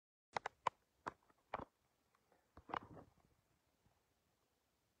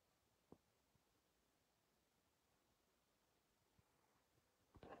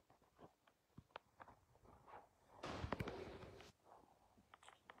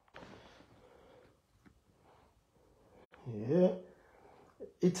Yeah.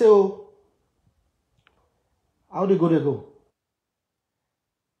 It's a how they go?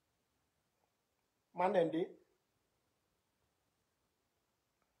 Man and day.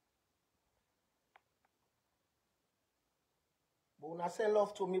 But when I say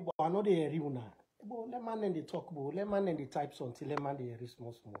love to me, but I know they hear you now. But let man and they talk, but let man and they type something, let man they hear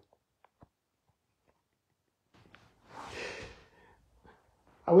small.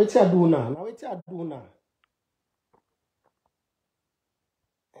 I wait till I do now. Now wait till I do now.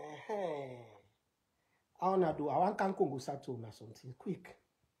 I wanna do. I want can go sato na something quick.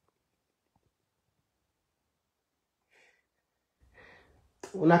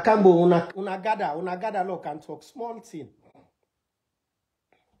 Una kambo, una gather look and talk small thing.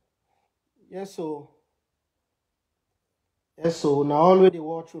 Yes, so now already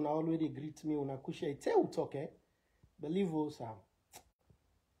watch, una already greet me, una kushe. Tell talk, believe us,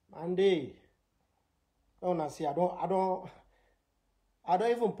 Monday. Una see, I don't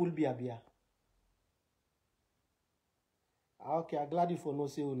even pull beer. Okay, I'm glad you for no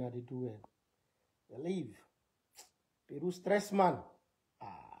say una they do well. Believe. Peru stress man.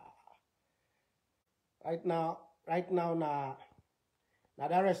 Right now, na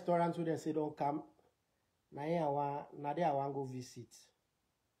that restaurant where they say don't come. Na here I want go visit.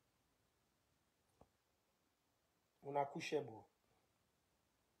 Una kushebo.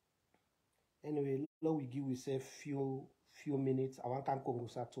 Anyway, now we give yourself few minutes. I want can Congo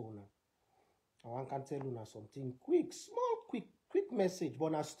Satona. I want can tell you something quick, small, quick message.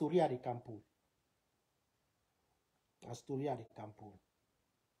 But a story at the campo. A story at the campo.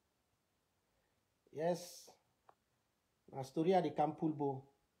 Yes. A story at the campo, bo.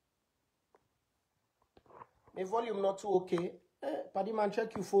 My volume not too okay. Paddy man,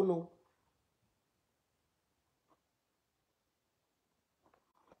 check your phone. No.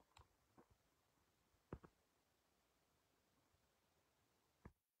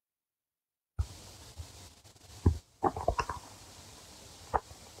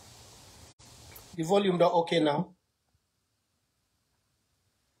 The volume not okay now.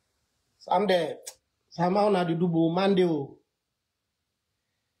 So I'm there. Somehow na the double Monday. No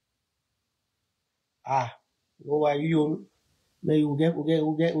why you may you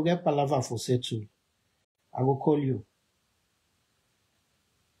get palaver for settle. I will call you.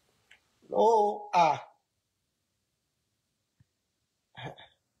 Oh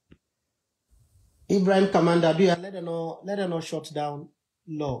Ibrahim Commander, do you let them know shut down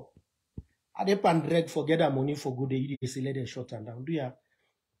law? Are they pan drag forget that money for good they say let them shut down? Do you?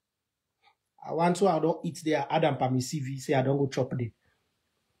 I want to I don't eat there Adam permissive say I don't go chop there.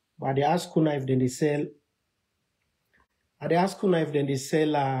 But they ask Kuna if then they sell. They ask Kuna if then they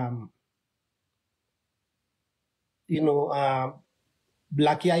sell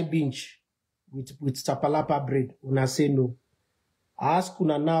blacky eye binge with tapalapa bread. Una say no. I ask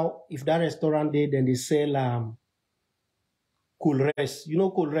Kuna now if that restaurant there then they sell cool rest. You know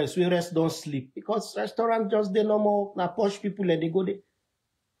cool rest. We rest don't sleep. Because restaurant just they no more na posh people and they go there.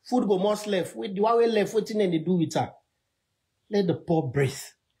 Food go more left. Wait, the one way left, waiting and they do with her. Let the poor breathe.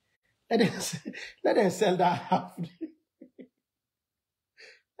 Let them sell that half.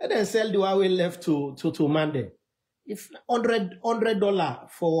 Let them sell the one way left to Monday. If $100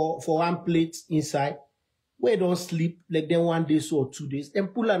 for one plate inside, where don't sleep like then 1 day or 2 days, then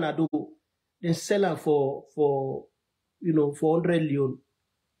pull an ado, then sell them for 100 Leone,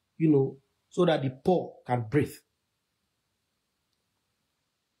 so that the poor can breathe.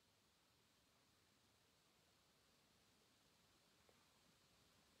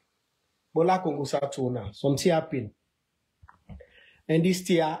 Bola Congo Satona, something happen. And this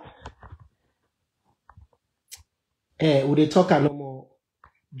year, would they talk no more?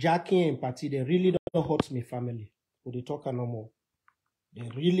 Jackie and Patty, they really don't hurt me family. Would they talk no more? They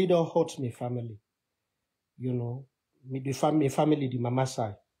really don't hurt me family. Me the family, the mama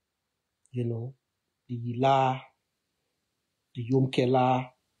side. The Ila, the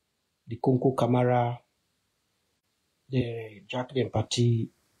Yomkela, the Konko Kamara, the Jackie and Patty.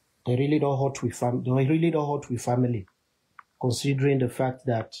 They really don't hurt with family, considering the fact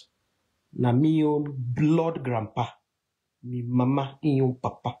that na mi own blood grandpa, mi mama in your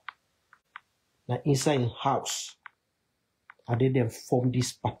papa, na inside house, I did them form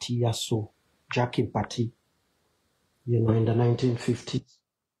this party so Jackie party, in the 1950s,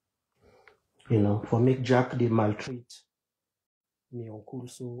 for make Jack they maltreat me uncle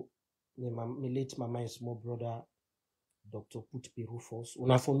so me late mama and small brother. Dr. Put Peru first.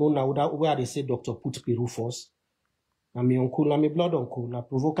 Una for know now where they say Dr. Put Peru first. Na me uncle, na me blood uncle, na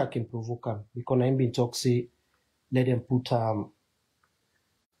provoker can provoke him. Because I been talk say let them put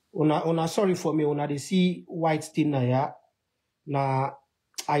una sorry for me, una they see white thing na ya, Now,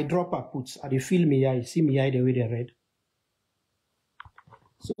 I drop a put. I dey feel me eye, see me eye the way they read.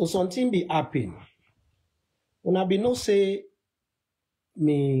 So something be happen. When I be no say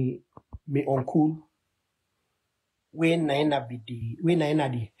me uncle when I be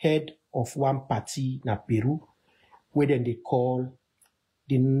the head of one party na Peru, where then they call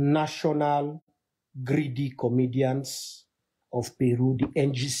the National Greedy Comedians of Peru, the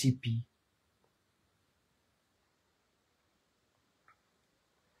NGCP.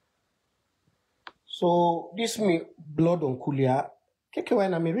 So this me blood uncle ya, keke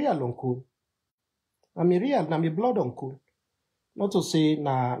na me real uncle. Na me real, na me blood uncle. Not to say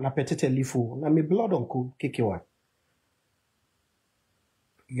na petite lifo, na me blood uncle, keke.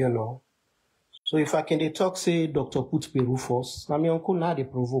 You know. So if I can dey talk say Dr. Put Peru first, na me uncle na they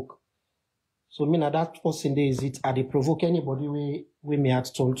provoke. So me na that person there is it, I dey provoke anybody we me had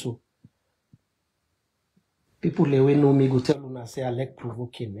turn to. People we know me go tell una say I like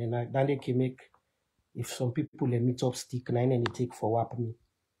provoking, and then they can make. If some people let me top stick, na any take for wap me.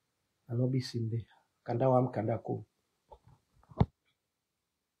 I no be simbe. Kanda wam kanda ko.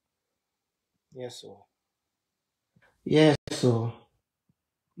 Yes, sir. Yes, so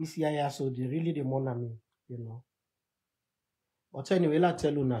this year, so they really the money me, you know. But anyway, I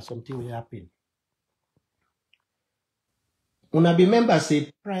tell you now something will happen. Una remember say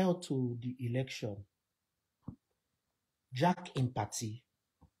prior to the election, Jack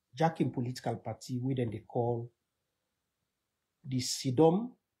in political party, we then they call the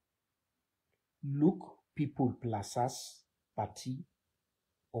Sidom Look People Plazas Party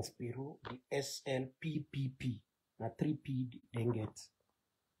of Peru, the SLPPP. Na 3P then get.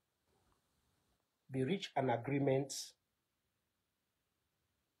 They reach an agreement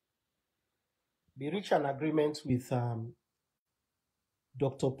with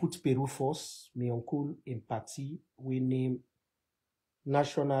Dr. Put Peru Force, my uncle in party, we name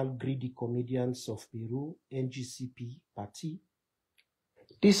National Greedy Comedians of Peru, NGCP party.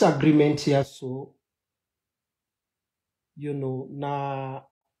 This agreement here, so, you know, na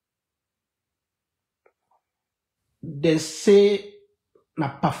they say na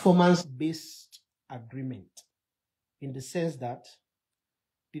performance-based agreement in the sense that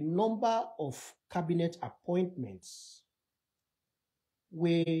the number of cabinet appointments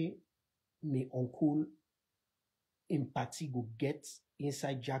where my uncle in party go get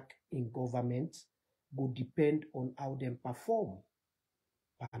inside Jack in government go depend on how them perform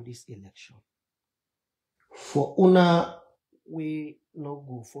on this election. For una, we not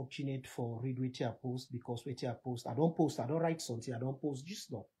go fortunate for read what you post because what you post, I don't write something, I don't post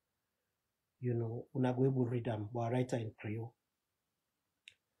just now. You know, una go able read them, but I write in Creole.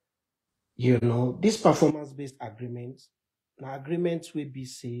 You know, this performance-based agreement, now agreements will be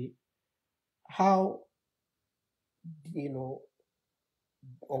say how, you know,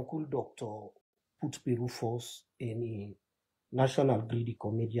 Uncle Dr. Put Peru Force in National Greedy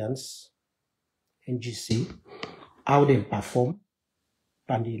Comedians, NGC, how they perform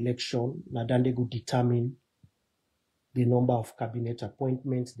on the election, now then they go determine the number of cabinet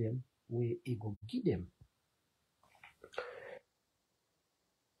appointments them where it go give them.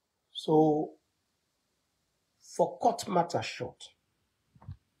 So, for cut matter short,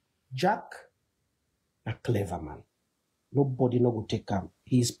 Jack, a clever man. Nobody no go take him.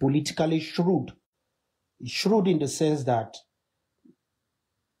 He is politically shrewd. He's shrewd in the sense that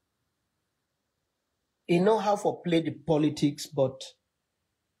he know how to play the politics, but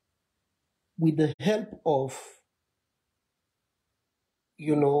with the help of,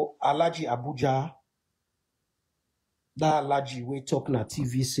 you know, Alaji Abuja, that Alaji we talk na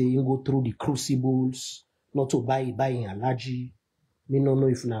TV saying go through the crucibles, not to buying Alaji. Me no know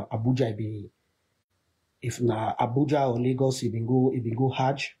if na Abuja be, if na Abuja or Lagos he been go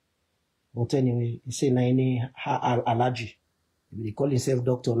Hajj. But anyway, he say na any Alaji. They call himself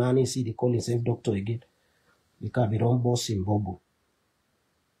doctor, now he see they call himself doctor again. Because they don't boss in Bobo.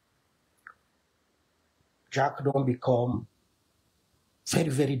 Jack don't become very,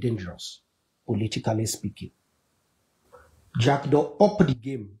 very dangerous, politically speaking. Jack don't up the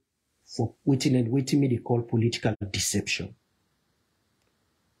game for waiting me they call political deception.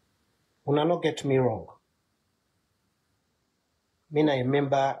 Una not get me wrong. Me na a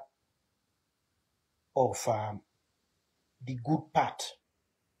member of the good part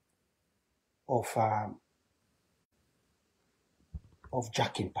of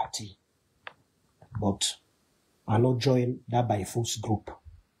Jacking Party. But I not join that by force group.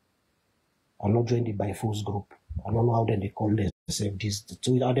 I not join the by force group. I don't know how they call themselves.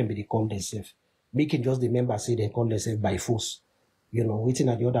 How they call themselves. Making just the members say they call themselves by force. You know, waiting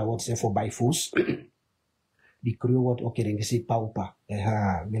at the other word say for by force. the Creole word, okay, then they say paupa.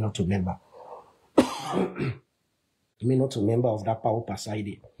 Me not a member. Me not a member of that paupa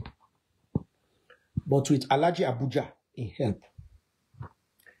side. But with Alhaji Abuja in help,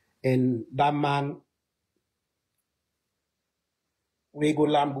 and that man, we go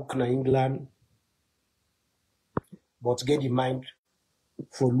learn book in England, but get in mind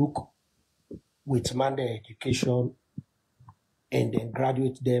for look with man their education and then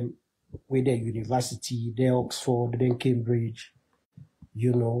graduate them with their university, then Oxford, then Cambridge,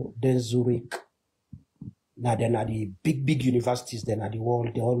 then Zurich. Now then are the big universities, then at the world,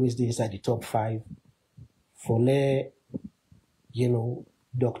 they're always inside the top 5. For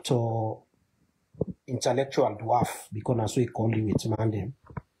Dr. Intellectual Dwarf, because that's what he call him with man them.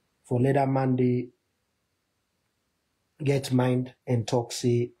 For later man they get mind and talk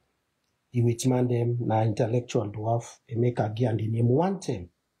say he with man them na intellectual dwarf, he make a gear and the name one time.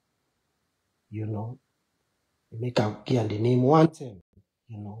 He make a gear and the name one time.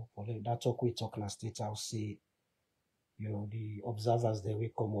 For that talk we talk in a state house say, the observers they will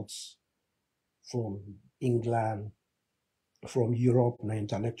come out from England, from Europe, na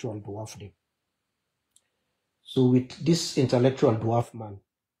intellectual dwarf them. So with this intellectual dwarf man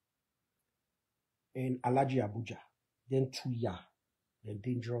and Alhaji Abuja, then 2 years, then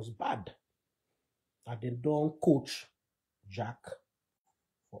dangerous bad. And then don't coach Jack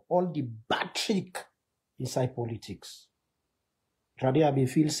for all the bad trick inside politics. Trade have been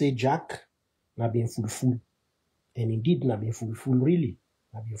feel say Jack na been full. And indeed na been full really.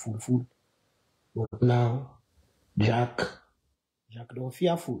 Na been full. But now Jack don't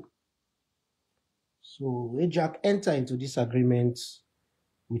fearful. So when Jack enter into this agreement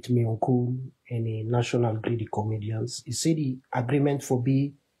with me uncle and a national greedy comedians, he said the agreement for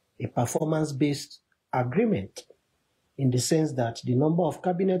be a performance-based agreement in the sense that the number of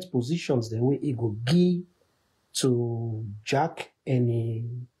cabinet positions the way it go give to Jack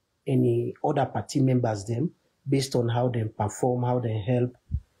and any other party members them based on how they perform, how they help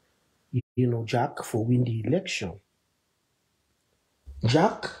Jack for win the election.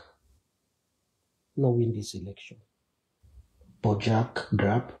 Jack no win this election. But Jack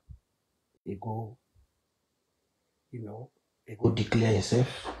grab, they go declare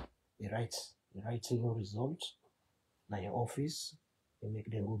himself, he writes no result, na your office, they make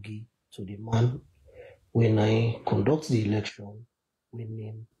them go give to the man. When I conduct the election, we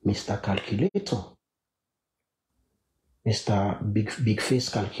name Mr. Calculator. Mr. Big Face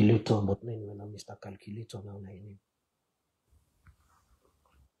Calculator, but then when I'm Mr. Calculator now, I name.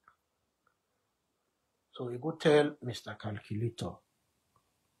 So we go tell Mr. Calculator.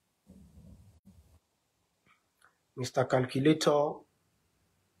 Mr. Calculator,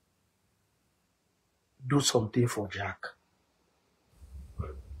 do something for Jack.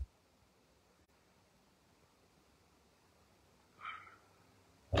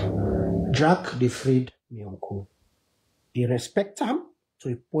 Jack, they freed me uncle. They respect him to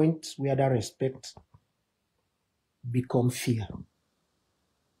a point where that respect become fear.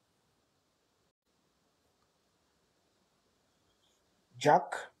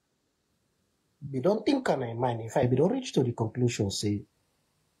 Jack, they don't think on my mind. If I don't reach to the conclusion, say,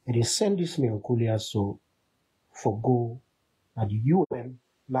 they send this me uncle here so for go at the UN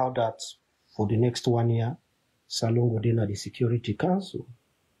now that for the next 1 year, Salon go then at the Security Council.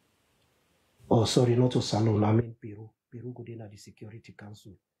 Oh, sorry, not to Salon, I mean Peru. Peru go then at the Security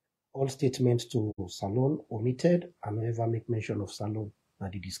Council. All statements to Salon omitted and never make mention of Salon. Now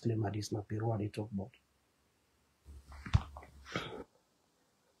the disclaimer this na Peru they talk about.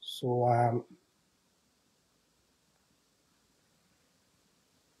 So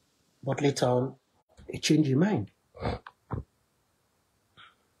but later on, he changed his mind.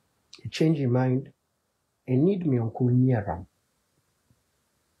 He changed his mind and need me uncle near him.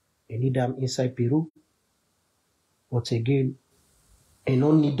 He need them inside Peru. But again, he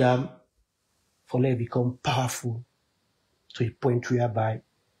don't need them for them to become powerful to a point whereby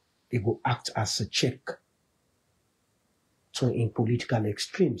they go act as a check to in political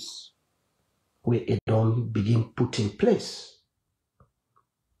extremes where it don't begin put in place.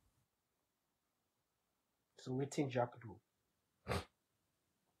 So what think Jack do?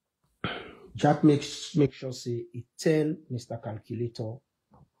 Jack make sure say he tell Mr. Calculator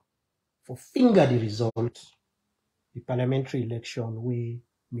for finger the result, the parliamentary election where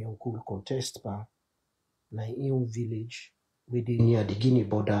me uncle contest by na in village where they near the Guinea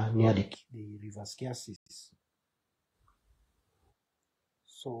border, near the River Scarces.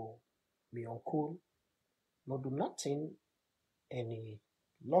 So me uncle not do nothing and he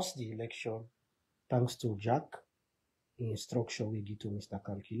lost the election thanks to Jack instruction we give to Mr.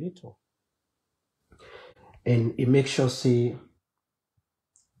 Calculator. And it makes sure say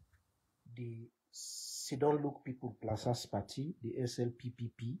the Sidon Look People Plazas Party, the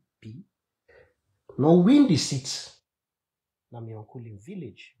SLPPP, now win the seats na my uncle in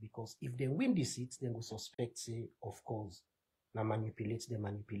village, because if they win the seats, then we suspect say, of course, na manipulate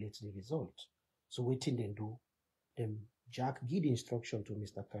the result. So waiting they do, them Jack give the instruction to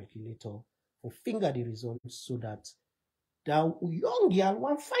Mr. Calculator for finger the results so that the young girl,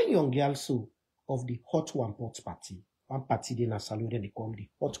 one fine young girl so of the Hot One Pot Party. One party they na salute they call the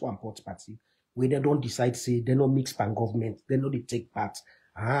Hot One Pot Party, where they don't decide, say they don't mix pan government, they know they take part.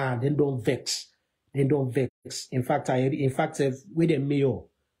 They don't vex. They don't vex. In fact, where the mayor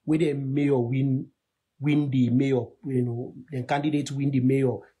win the mayor, the candidate win the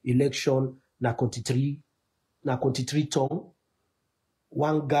mayor election na 23 tongue.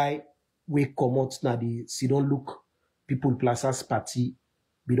 One guy we come out na the Sidon Look People Plazas Party.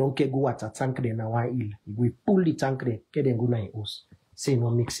 We don't care go at a tank there na one hill. We pull the tank there, get them go na house. Say no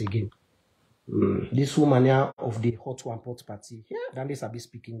mix again. This woman here of the Hot One Pot Party, yeah, then they sabi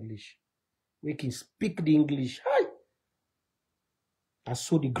speak English. We can speak the English. Hi. I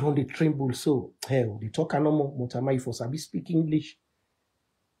saw the ground they tremble so. Hell, they talk no more. Motama if sabi speak English.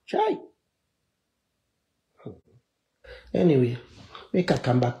 Chai. Anyway, we can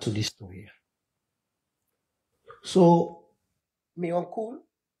come back to this story. So, my uncle,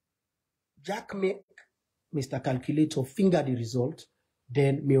 Jack make Mr. Calculator finger the result.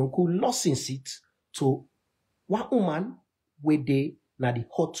 Then my uncle lost his seat to one woman where they na the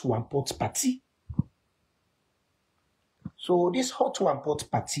Hot One Pot Party. So this Hot One Pot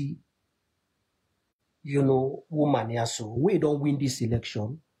Party, woman here, so we don't win this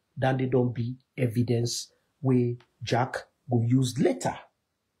election, then they don't be evidence where Jack will use later.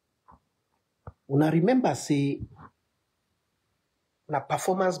 When I remember say, na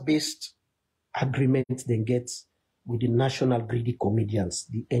performance-based agreement they get with the National Greedy Comedians,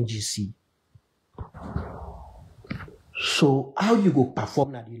 the NGC. So how you go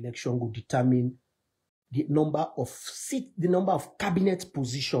perform at the election will determine the number of seats, the number of cabinet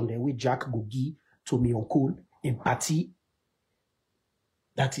position that we Jack go give to me uncle in party.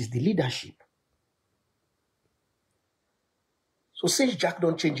 That is the leadership. So since Jack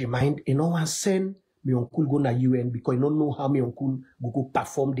don't change his mind, no one send me uncle go na UN because you don't know how me uncle go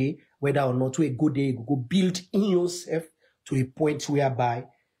perform there, whether or not we go there, go build in yourself to a point whereby,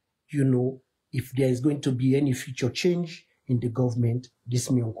 if there is going to be any future change in the government,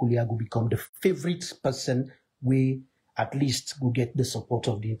 this me uncle will become the favorite person we at least will get the support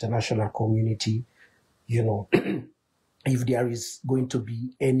of the international community, if there is going to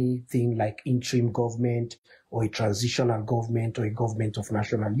be anything like interim government or a transitional government or a government of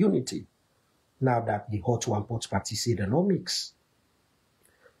national unity. Now that the Hot One Pot Party say the no mix.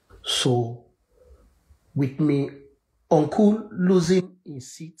 So, with me uncle losing in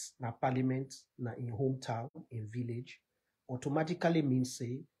seats na parliament, na in hometown, in village, automatically means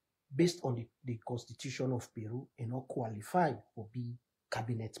say, based on the constitution of Peru, he not qualify for be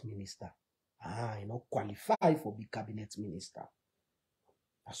cabinet minister. He not qualify for be cabinet minister.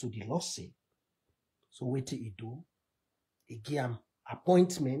 That's what the law say. So what he do? He give him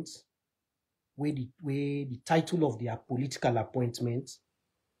appointment where the title of their political appointment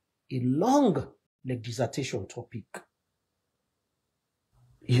a long legislation topic.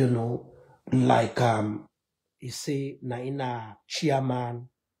 Like he say na chairman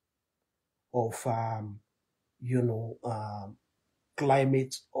of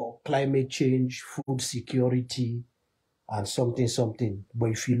climate change, food security, and something.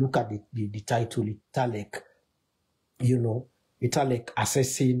 But if you look at the title, it's like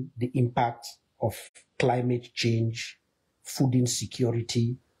assessing the impact of climate change, food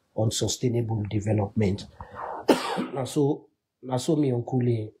insecurity on sustainable development. And so me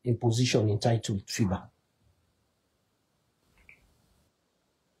uncle in position entitled FIBA.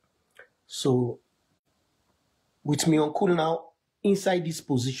 So with me uncle now inside this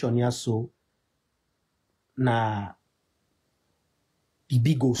position here, so na the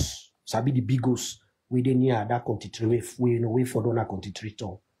bigos, sabi the bigos we dey near that country we for that country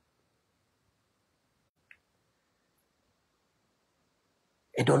town.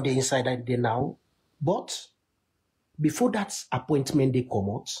 I don't dey inside that day now, but before that appointment they come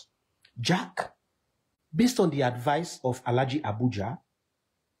out, Jack, based on the advice of Alhaji Abuja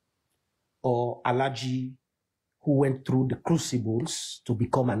or Alhaji who went through the crucibles to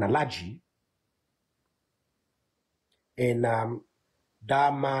become an Alhaji, and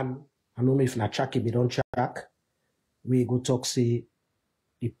that man, I don't know if na check it, we don't check. We go talk say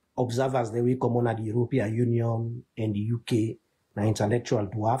the observers that we come on at the European Union and the UK, na intellectual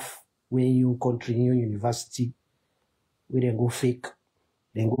dwarf. when you continue university, we then go fake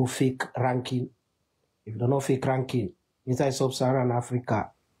ranking. If they not fake ranking, inside sub-Saharan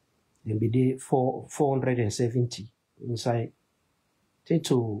Africa, then be there 470 inside 10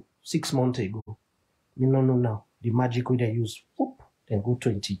 to 6 months ago. No. The magic we they use, whoop, then go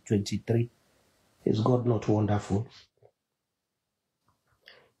 2023. Is God not wonderful?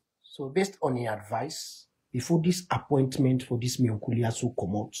 So based on your advice, before this appointment for this Mionkuliasu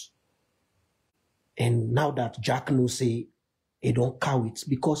come out, and now that Jack knows say, he don't cow it,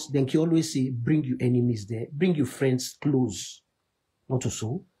 because then he always say, bring your enemies there, bring your friends close. Not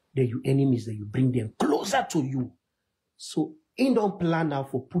so, then your enemies there, you bring them closer to you. So, in don't plan now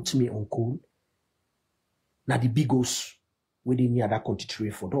for put me on call, now the bigos within the other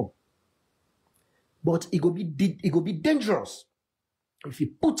country for them. But it go be dangerous. If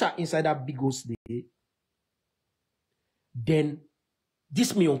you put her inside that bigos there, then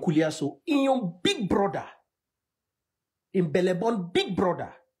this me uncle so in your big brother, in Belebon big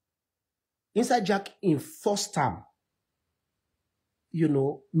brother, inside Jack in first term, you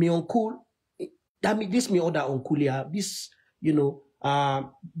know, me uncle, that me this me other uncle here, this, you know,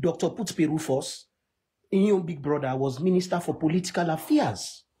 Dr. Put Perue first, in your big brother was Minister for Political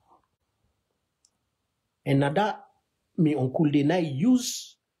Affairs. And now that me uncle they now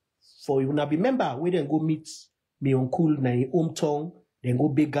use for you now remember we then go meet me uncle na in hometown, then go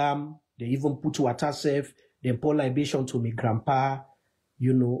begam, they even put water safe, then pour libation to me grandpa,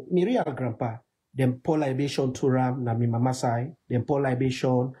 you know, me real grandpa, then pour libation to ram na me mama side, then pour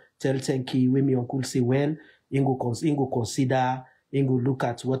libation, tell Tenki when me uncle say well, ingo consider, ingo look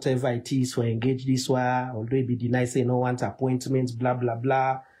at whatever it is for engage this one, although it be deny say no want appointments, blah blah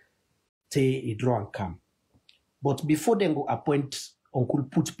blah, say a draw and come. But before they go appoint Uncle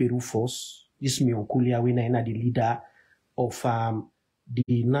Put Perue first, this me Uncle Yawena, the leader of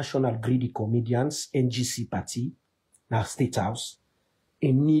the National Greedy Comedians, NGC party, now State House,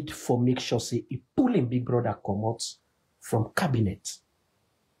 a need for make sure say a pulling Big Brother come out from cabinet.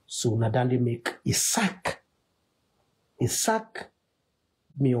 So now then they make a sack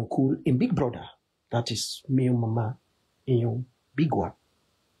me Uncle in Big Brother. That is me and mama in your big one.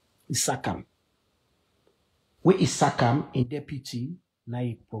 A sack him. Where is Sakam in deputy, now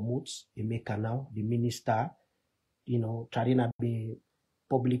he promotes, he make now the minister, you know, trying to be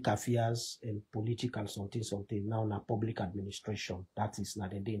public affairs and political something, now na public administration. That is now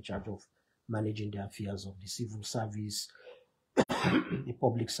they're in charge of managing the affairs of the civil service, the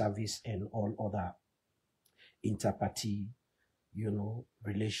public service, and all other inter-party, you know,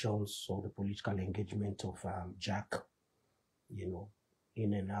 relations or the political engagement of Jack, you know,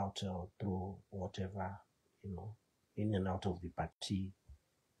 in and out through whatever, you know, in and out of the party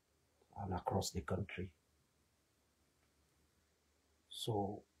and across the country.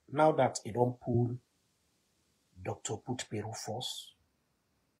 So now that it don't pull Dr. Put Perue first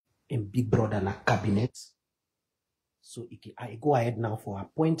in Big Brother na cabinet, so I go ahead now for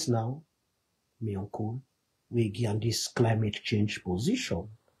appoint now me uncle we give this climate change position.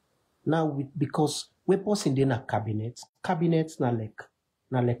 Now because we post in the cabinet na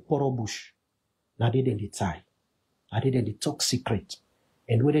like poro bush. Now they then they tie. Now they then they talk secret.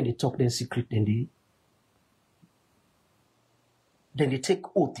 And when they talk then secret, then they take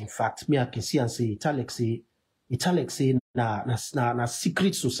oath. In fact, me I can see and say Italic say na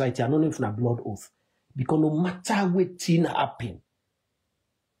secret society. I don't know if na blood oath. Because no matter what thing happen,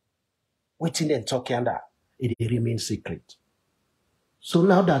 what thing they talk and that it remains secret. So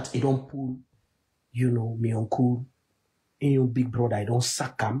now that it don't pull, you know, me uncle in your Big Brother, I don't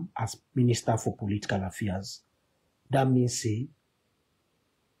sack him as Minister for Political Affairs. That means say,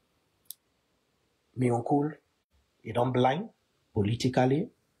 me uncle, he don't blind politically,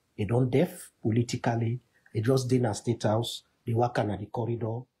 he don't deaf politically, he just did a State House, they work on the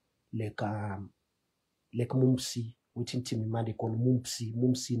corridor, like Mumsi, within Timima they call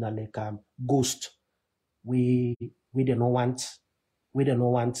Mumsi na like ghost. We don't want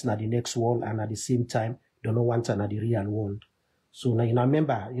na the next world, and at the same time don't want na the real world. So now you know,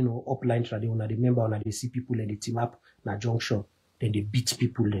 remember, you know, upline tradition, na remember when they see people and they team up na junction, then they beat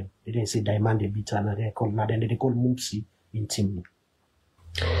people them. They didn't say diamond they beat and they call Mumsi in team.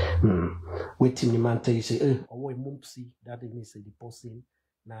 Waiting the man tell you say, oh Mumsi, that means the person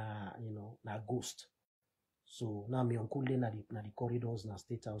na you know na ghost. So now me uncle na the corridors na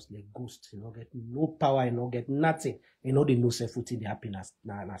State House like ghost, you know, get no power, you know, get nothing, you know, they no self footing the happiness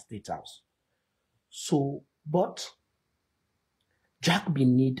na State House. So, but Jack be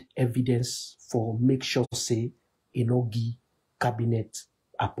need evidence for make sure say enogi cabinet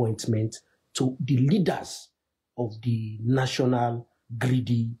appointment to the leaders of the National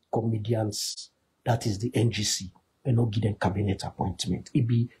greedy comedians, that is the NGC, and not give them cabinet appointment. It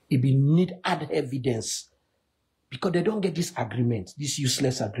be need add evidence because they don't get this agreement, this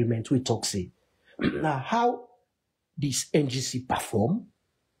useless agreement we talk say. Now, how this NGC perform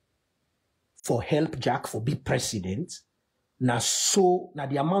for help Jack for be president? Now, so now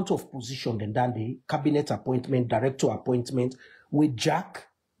the amount of position then the cabinet appointment, director appointment, with Jack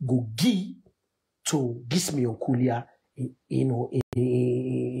go give to this Mionkulia,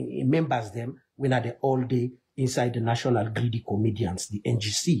 members them when are they all day inside the National Greedy Comedians, the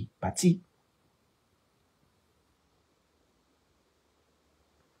NGC party.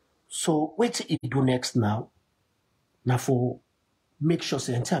 So what he do next now? Now for make sure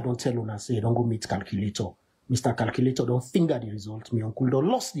say until I don't tell una say don't go meet calculator. Mr. Calculator don't finger the result. Me uncle don't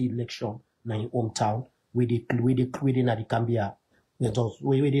lost the election na in hometown where they na the Gambia,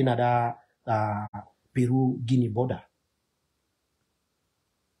 where they na the Peru Guinea border.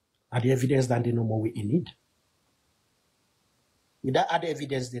 And the evidence that they know more we need. With that other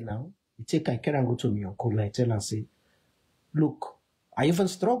evidence there now, you take I can go to me uncle and I tell and say, look, I even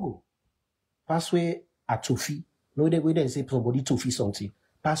struggle. Passway at Tofi. No, they say somebody Tofi something.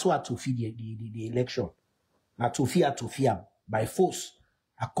 Passway at Tofi the election. At Tofi by force.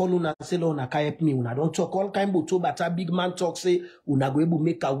 I call una say una can help me. Una don't talk all kind of but a big man talk say una go able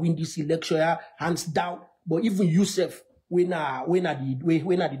make a win this election hands down. But even yourself, when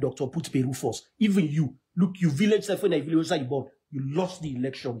the doctor put Peru first, even you look you village self when a village you born, you lost the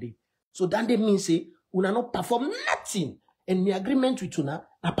election day. So that they mean say una not perform nothing. And the agreement with una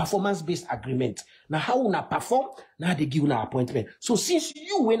a performance-based agreement. Now how una perform, now they give una appointment. So since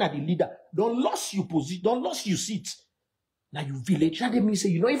you when are the leader, don't lose your position, don't lose your seat. Now you village, that they mean say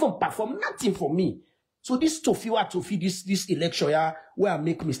you don't even perform nothing for me. So this Tofi, this election where I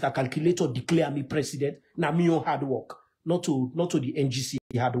make Mr. Calculator declare me president, now me own hard work. Not to the NGC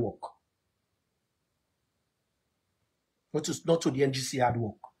hard work. Not to the NGC hard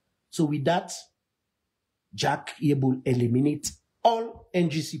work. So with that, Jack able eliminate all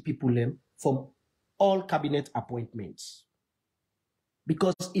NGC people from all cabinet appointments.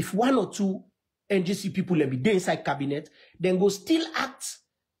 Because if one or two NGC people be inside cabinet, then go still act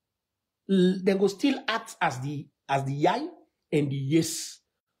as the yai and the yes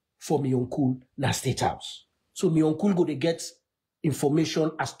for me uncle na state house. So me uncle go to get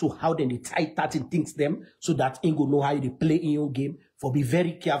information as to how they tie that in things them so that in go know how they play in your game. For be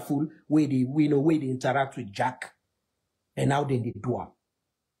very careful where they interact with Jack and how they do it.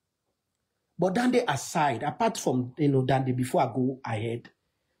 But then they aside, apart from then they before I go ahead,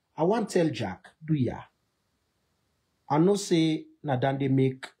 I want to tell Jack, do ya? I know say na then they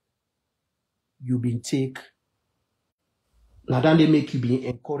make you been take. Now then they make you be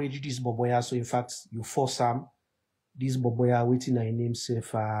encourage this boboya. So in fact, you force him. This boboya waiting on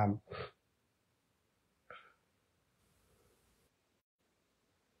himself.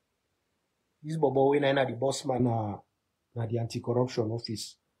 This boboya na the boss man na the anti-corruption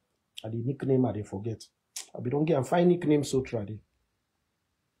office. And the nickname I they forget. I don't get a fine nickname so trady.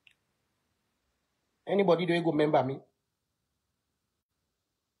 Anybody do you go remember me?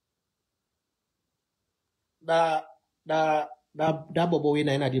 That bobo we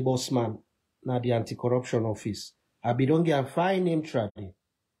na the boss man na the anti-corruption office. I don't get a fine name trady.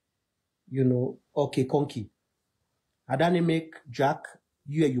 Okay, Konki. I don't make Jack,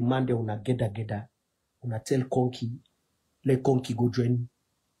 you man de una geda. Una tell Konki, let Konki go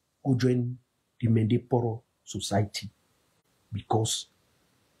join the Mendeporo society. Because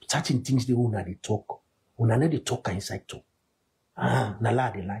certain things they una they talk. Una ne they talk inside talk.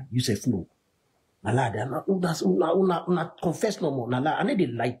 Nala they lie. You say no. Nala they una confess no more. Nala I ne they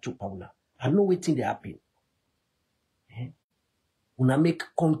lie to Paula. I know what thing they happen. Una make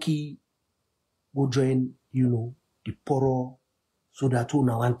Konki go join, the Poro so that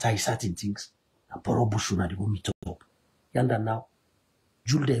una want tie certain things. And Poro bush una they go meet up. Yanda now.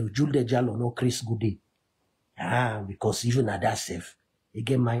 Julde Jalo no Chris good day. Because even at that safe.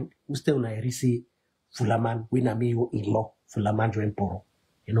 Again, mind, who still na say Fulaman, when I may in law, Fulaman join Poro.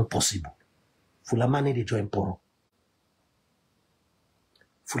 Possible. Fulaman they join Poro.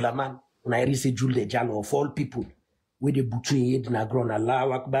 Fulaman, when I say Julde Jalo of all people, where they between head na ground,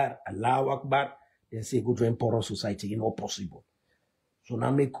 Allah Akbar, they say go join Poro society, possible. So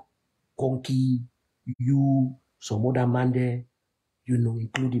now make Konki, you, some other man there,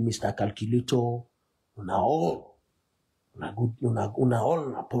 including Mr. Calculator, una all na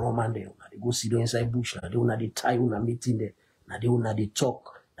Poro man there, they go sit inside bush, na they una they tie una meeting there, na they una they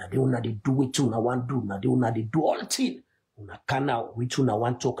talk, na they una they do what una want do, na they una they do all thing, una canal which una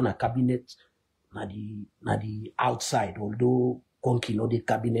want talk na cabinet, na the outside, although Konki, no the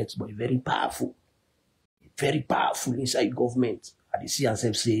cabinet, but very powerful inside government. And they see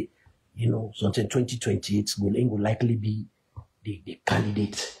themselves say, you know, something 2028 will likely be the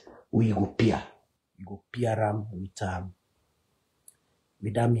candidate where you go peer. You go peer with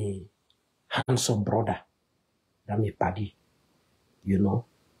that me handsome brother, that me paddy, you know,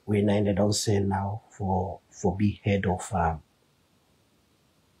 when I don't say now for be head of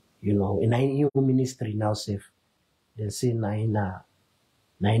you know, in a new ministry now safe, they say nine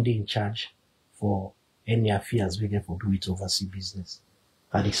in charge for any affairs we get for do it overseas business.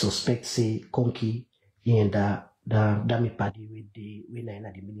 And they suspect say Konki and that me party with the when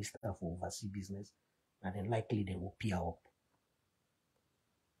I the minister for overseas business, and then likely they will peer up.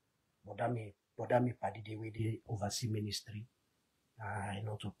 But that me party the way the overseas ministry, I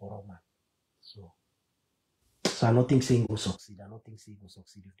not to Poroma. So I don't think saying go succeed. I don't think saying go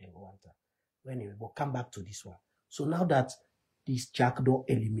succeed if they go enter. But anyway, but come back to this one. So now that this jackdaw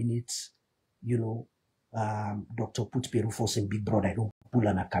eliminates, you know, Dr. Put Peru forcing Big Brother, I don't pull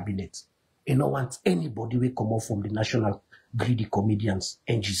on a cabinet. I don't want anybody will come out from the National Greedy Comedians,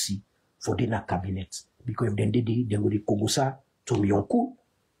 NGC, for dinner cabinet. Because if they will Kogosa to Mionku.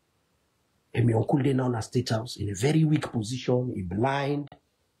 And Mionku they now in a state house in a very weak position, a blind,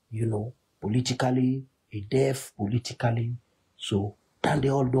 you know, politically, a deaf politically. So then they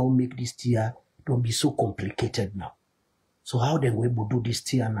all don't make this tier, don't be so complicated now. So how then we will do this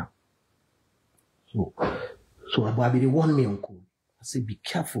tier now? So Ababi warn me, uncle. I say, be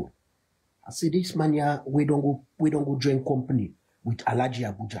careful. I say, this man here, we don't go join company with Alhaji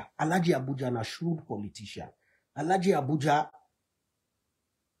Abuja. Alhaji Abuja na shrewd politician. Alhaji Abuja,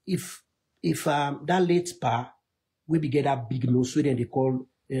 if that late pa, we be get that big nose, so then they call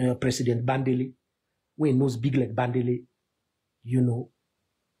President Bandele, when nose big like Bandele, you know,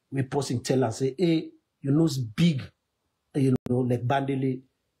 we person tell and say, hey, your nose big, you know, like Bandele,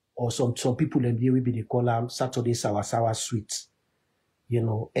 or some people in the way they call them Saturday Sawa Sweet, you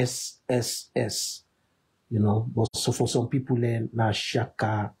know, SSS, you know, but so for some people then na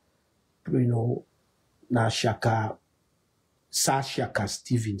Shaka, you know, na Shaka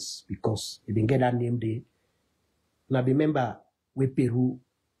Stevens, because they didn't get that name there. Now remember we Peru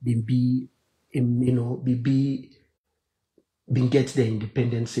been get the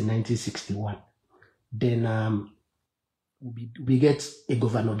independence in 1961. Then we get a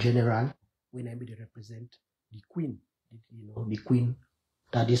governor general when I be represent the queen, you know, the queen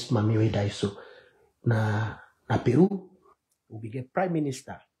that is Mami die. So na Peru we get prime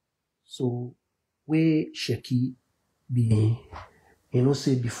minister. So we Sheki be, you know,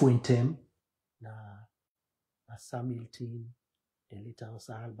 say before in term na Sam Milton, the later on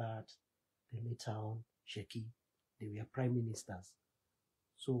Sir Albert, the later on Sheki, they were prime ministers.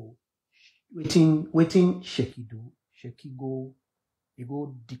 So waiting Sheki do, Sheki go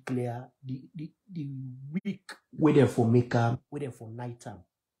declare the week whether for makeup, whether for night time,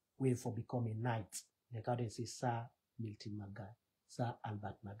 whether for become a knight. Like how they say Sir Milton Maga, Sir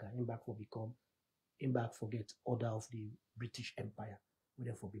Albert Maga, him back forget order of the British Empire,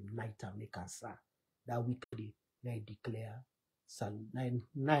 whether for be night time make a sir. That week they declare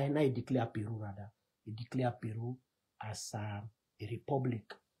Peru rather. They declare Peru as a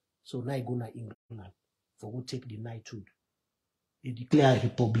republic. So now I go to England for who take the knighthood. They declare a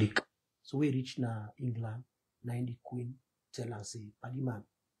republic. So we reach now England, now the Queen tell us say, Paddy man,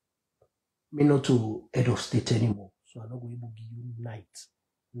 me not to head of state anymore. So I'm not going to give you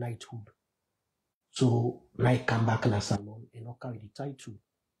knighthood. So now I come back in a salon and not carry the title.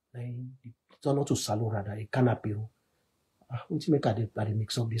 Now it's not to salon rather, a can Peru. Which make a they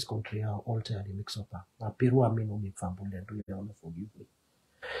mix up this country or alter the mix up. Now Peru I mean no make fun then do you want to forgive me.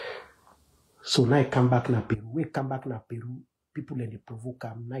 So now I come back na Peru. We come back na Peru, people let they provoke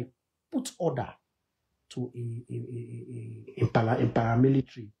them. Now I put order to a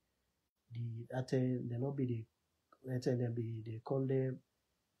paramilitary. They not be they call them,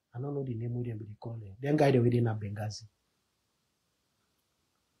 I don't know the name of them, but they call them. Them guy they within a Benghazi.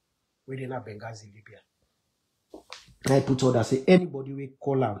 Within a Benghazi, Libya. I put order say anybody we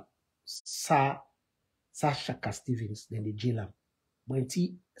call him Sir Shaka Stevens, then they jail him. When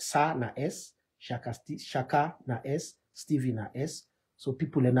Sir na S, Shaka na S, Steven na S. So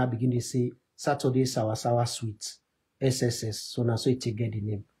people are now begin to say Saturday Sawa Sweet, SSS. So now so it get the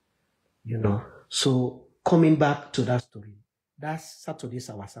name, you know. So coming back to that story, that's Saturday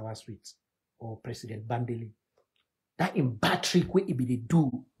Sawa Sweet or President Bandele. That in bad trick where it be they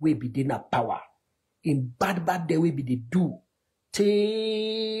do, where be they not power. In bad day where be they do,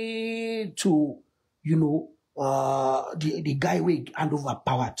 to, you know, the guy we hand over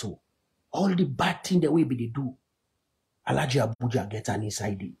power to. All the bad thing the way be they do. Alaji Abuja get an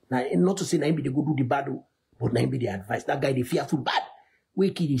inside it. Now, not to say na him be the go do the bad, but na him be the advice. That guy, the fearful bad.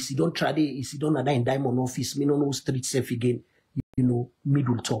 Wake it, if he don't try it, if he don't ada in diamond office, me no know street safe again, you know,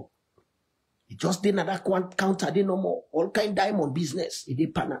 middle top. He just did another counter, they no more. All kind diamond business, he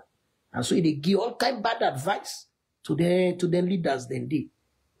did partner. And so they give all kind bad advice to the leaders then they.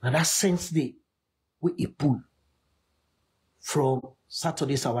 And that sense they, we a pull from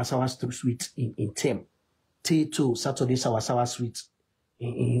Saturday Sawasawa Suite in Tem. To Saturday Sawasawa Suite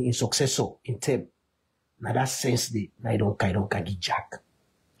in Successor in Tem. Now that sense they, now I don't get Jack.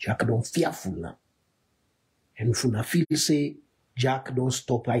 Jack don't fearful now. And if you feel say, Jack don't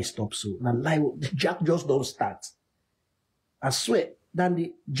stop, I stop so. Now Jack just don't start. I swear, then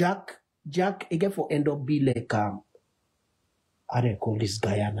the Jack again for end up be like I don't call this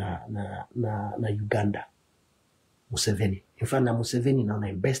guy na Uganda. Museveni. In fact, na Museveni now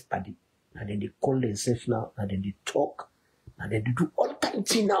na best party. Now then they call themselves now, and then they talk, and then they do all kinds of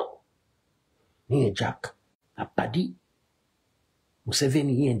things now. He and Jack, na paddy.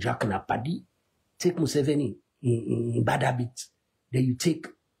 Museveni, he and Jack na paddy. Take Museveni in bad habit. Then you take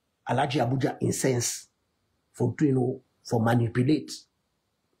Alaji Abuja in sense for for manipulate.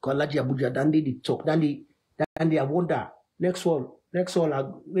 Because Alaji Abuja, then they talk, then they wonder, next one,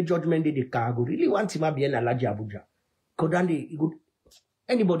 with judgment they can go. Really want him to be an Alaji Abuja. Because then they go.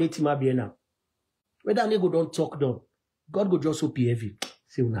 Anybody tima bien now. Whether they go don't talk down. God go just hope heavy.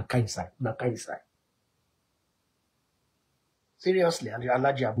 Say una kind side. Seriously, and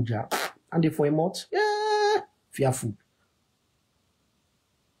Alaji Abuja. And they for a month. Yeah. Fearful.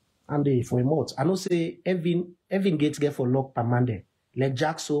 And they for a month. I know say Evan Gates get for lock per Monday. Like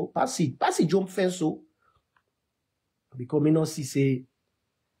Jack so. Pass it jump fence so. Because me not see say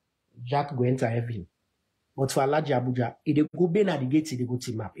Jack go enter Evan. But for Alaji Abuja, if they go be na the gate, they go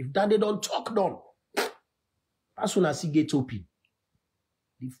team up. If that they don't talk down, as soon as he gate open,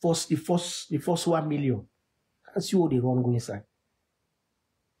 the first 1 million, and see how they run go inside.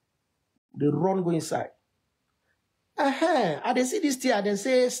 They run go inside. And they see this thing, and they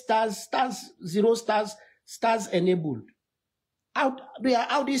say stars, 0 stars enabled. How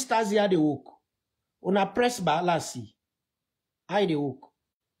these stars here they work? On a press balance, how they work?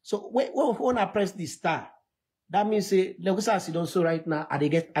 So when I press the star, that means say like I see also right now, I they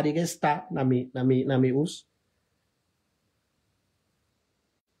get star na me us.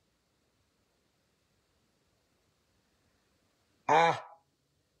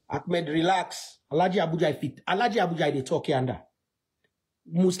 Ahmed, relax. Alaji Abuja fit. Alaji Abuja they talk under.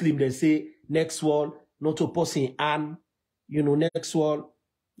 Muslim they say next one not to person and next one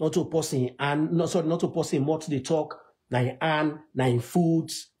not to person and not to person what they talk. Nine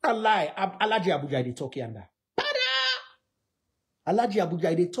foods. A lie. Alaji Abuja they talk under. Alaji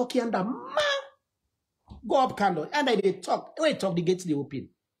Abuja they talk under. Go up candle. And they talk. When they talk, the gates they open.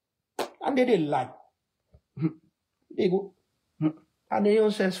 And they lie. They go. And they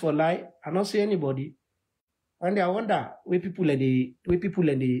don't sense for lie. I don't see anybody. And I wonder where people and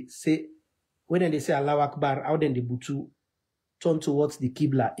they say when they say Allahu Akbar, how then the butu turn towards the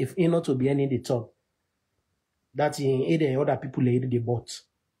Qibla. If not to be any the turn. That in either other people the bought.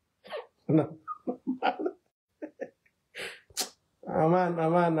 Aman,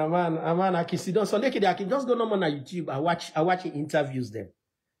 I can see them. So I can just go on YouTube. I watch interviews them.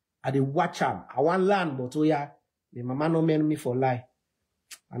 I they watch them. I want learn, but oh yeah, the mama no mean me for lie.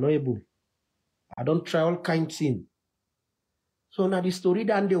 I'm not able. I don't try all kinds of things. So now the story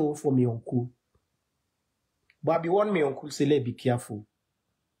done they for me uncle. But I be warn me uncle say be careful.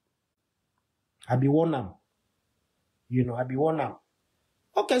 I be warn them. I be one now.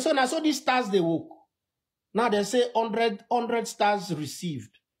 Okay, so now these stars they work. Now they say 100 stars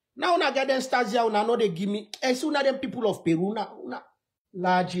received. Now when I get them stars here, now they give me. And so now them people of Peru now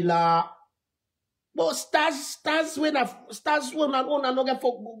large la. But stars when I no get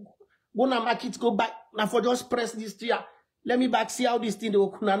for go na market go back. Now for just press this here. Let me back see how this thing they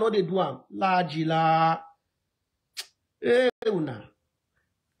work. Now they do am large la.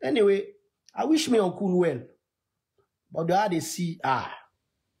 Anyway, I wish me uncle well. But they see,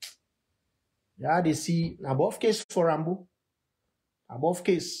 above case for Rambo. Above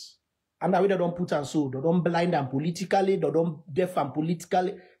case. And that way they don't put and so, they don't blind them politically, they don't deaf and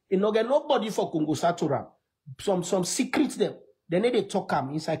politically. You know, get nobody for Congo Saturam. Some secrets them. Then they talk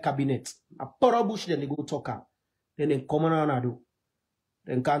them inside cabinet. A parabush, then they go talk them. Then they come on and do.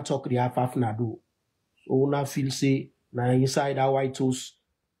 Then can't talk the half na do. So now feel say, now inside our White House,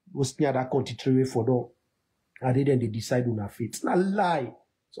 was near that country for them. And then they decide on a fate. It's not lie.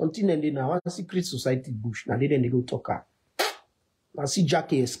 Something and then now one secret society bush. Now then they go talk her. I see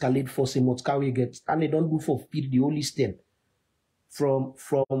Jackie escalate for some Motkawi get, and they don't do for feed the holy stem from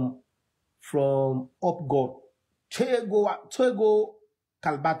up God. Twego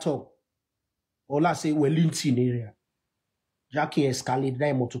Kalbato. Or I say Wellington area. Jackie escalate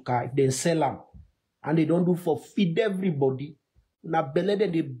that motoka, then sell them. And they don't do for feed everybody. Now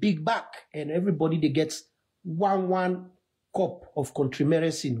belede the big back, and everybody they get one cup of country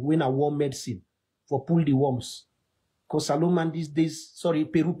medicine, when a warm medicine for pull the worms. Because Salon these days, sorry,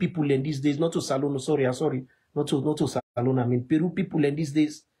 Peru people in these days, not to Salon, sorry, not to Salon, I mean Peru people in these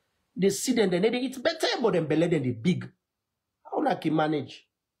days, they see them, they eat better, but them belly than the big. How na can manage?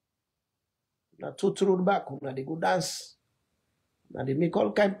 Now to throw back, now they go dance. Now they make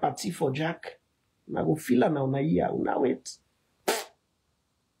all kind party for Jack. Now go feel now na year, now wait.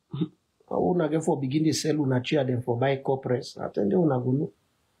 I wanna get for begin to sell una chair them for buy corporates. I tell you una go no.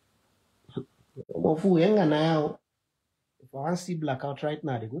 If I want to see blackout right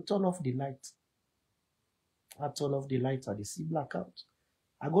now, they go turn off the light. I turn off the light and they see blackout.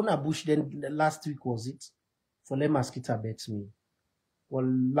 I go na bush then last week was it? For let mosquito bet me.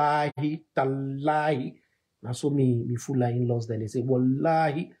 Wallahi, tallahi. Now so me full in-laws then they say,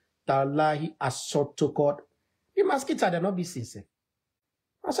 Wallahi, tallahi, assault to God. The mosquito they not be sincere.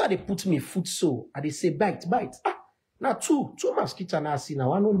 That's why they put me foot so and they say bite. Now two mosquito now see now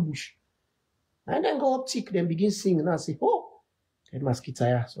one old bush. And then go up tick, then begin singing and say, oh, that mosquito,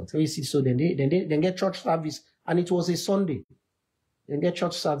 yeah. So you see, so then they get church service, and it was a Sunday. Then get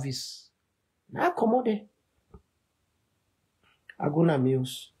church service. Now come on there. I go na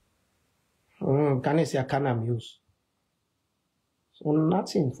meals. Can I say I can meals? So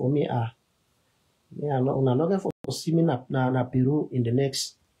nothing for me. Yeah, I'm not going for see me na Peru in the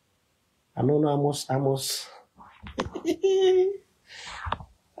next. I don't know almost.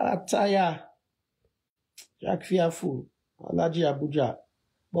 Ataya. Jack fearful. Alaji Abuja.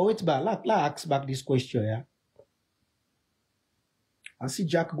 But wait back, let's ask back this question, yeah. I see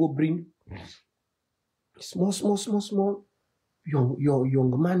Jack go bring small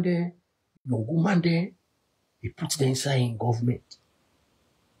young man there, young woman there. He puts them inside in government.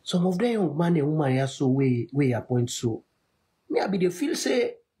 Some of them young man and woman are so way appoint so. Me I be the feel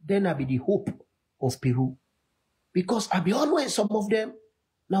say then I be the hope of Peru. Because I be always some of them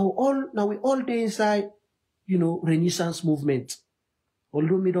now we all day inside, Renaissance movement.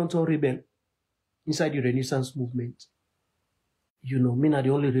 Although me don't all rebel inside the Renaissance movement. Me not the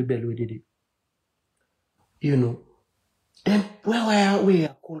only rebel we did it. Then where we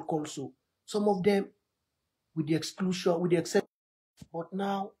are called so. Some of them with the exclusion, with the exception. But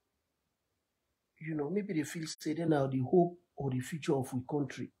now, maybe they feel say they now the hope or the future of our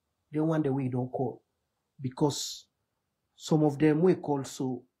country. They want the way don't call. Because some of them we call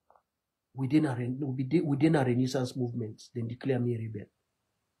so within a Renaissance movement, then declare me a rebel.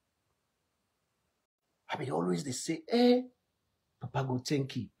 I mean, always they say, Papa go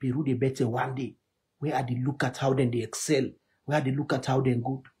thank you. Peru they better one day. Where are they look at how then they excel? Where are they look at how they're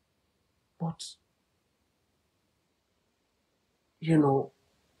good? But,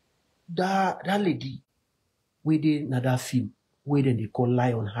 that lady, we did another film, where then they call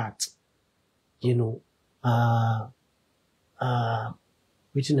Lion Heart.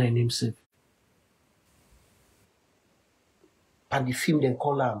 What's her name, sir? And the film then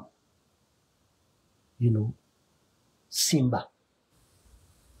call Simba.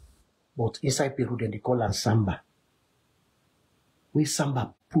 But inside Peru, then they call her Samba. Where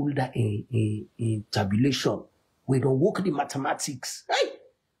Samba pulled that in tabulation. We don't work the mathematics. Right?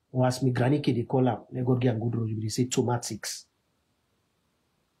 Or ask me, Granny, they call her, they go get a good road, they say tomatics.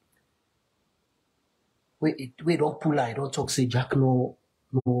 We don't pull her, I don't talk, say Jack no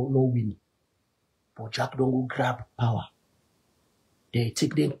win. But Jack don't go grab power. They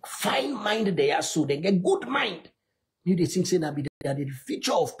take them fine mind they are so they get good mind. They think say that be the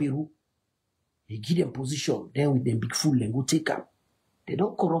future of Peru. They give them position, then with them big fool, they go take them. They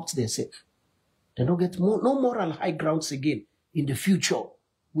don't corrupt themselves. They don't get no moral high grounds again in the future.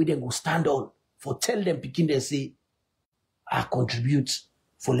 We then go stand on for tell them picking they say, I contribute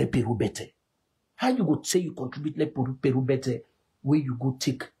for let Peru better. How you go say you contribute let Peru better where you go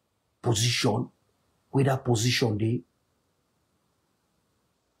take position, where that position they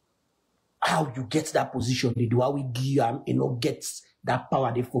how you get that position they do how we give you and not get that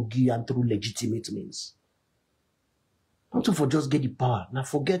power they for give you through legitimate means. Not to for just get the power. Now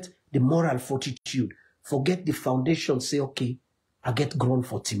forget the moral fortitude. Forget the foundation. Say, okay, I get grown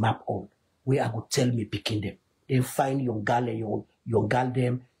for team up on. Where I go tell me picking them. Then find young girl and young girl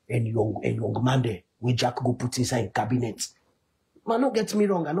them and young man there. Where Jack go put inside cabinet. Man, don't get me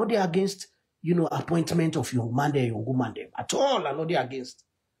wrong. I know they're against appointment of young man there, young woman there. At all, I'm not against.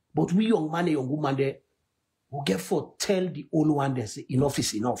 But we young man, young woman there, we get for tell the old one they say enough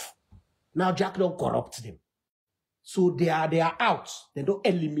is enough. Now Jack don't corrupt them. So they are out. They don't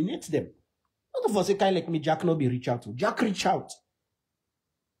eliminate them. Not of us a kind like me, Jack not be reach out to. Jack reach out.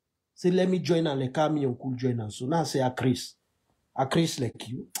 Say, let me join and like me uncle join and so now I say a Chris like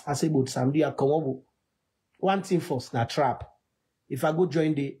you. I say, but somebody I come over. One thing first, na trap. If I go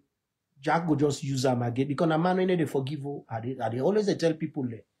join the Jack go just use them again because a man when they forgive you, they always they tell people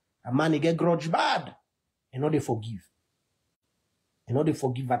a man they get grudge bad. And not they forgive. And not they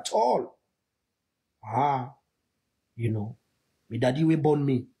forgive at all. My daddy we born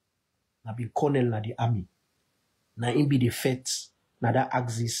me. I be colonel na the army. Na him be the fete. Na that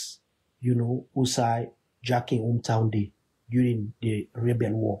axis, Usai Jack in hometown day during the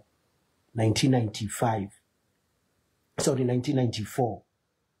rebel war. 1995. Sorry, 1994.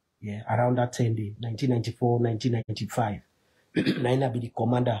 Yeah, around that 10 day. 1994, 1995. Naina be the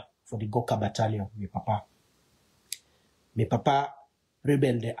commander for the Goka battalion, my papa. My papa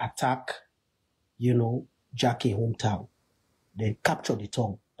rebel they attack, Jack in hometown. Then capture the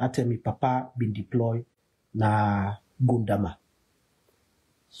town. That time my papa been deployed na Gundama.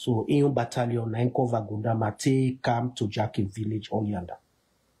 So in battalion, na cover Gundama, take come to Jack in village all yonder.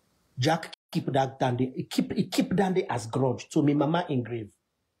 Jack keep that down there. Keep down there as grudge. So my mama engrave.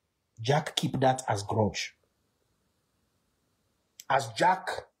 Jack keep that as grudge. As Jack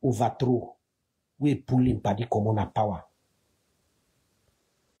overthrow, we pull him by the common power.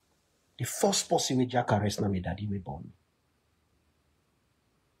 The first person with Jack arrest na me daddy we born.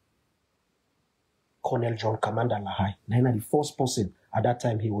 Colonel John Commander Lahai. Now the first person at that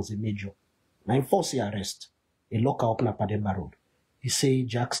time he was a major. Now first he arrest. He lock up na Pademba Road. He say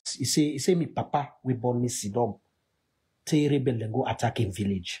me papa we born me Sidom. Te rebel then go attacking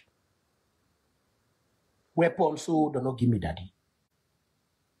village. Weapon so do not give me daddy.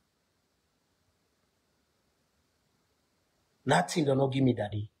 Nothing do not give me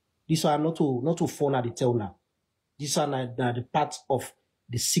daddy. This one not to phone at the tell now. This one are the part of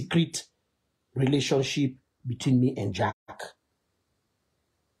the secret relationship between me and Jack.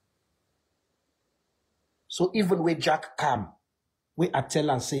 So even when Jack come, we I tell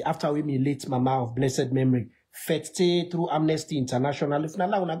and say after we me late mama of blessed memory, fete through Amnesty International. If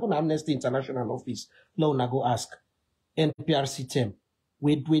now una go to Amnesty International office, now una go ask NPRC team.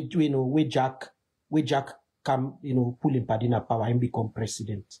 We Jack come, pull him padina power and become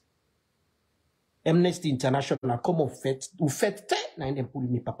president. Amnesty International come of fete, u fete na and then pull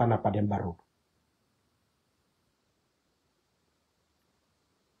me papa na Pademba Road.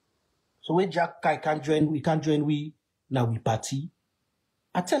 So when Jack we can't join we now we party.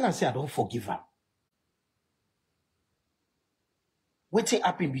 I tell and say I don't forgive her. Waiting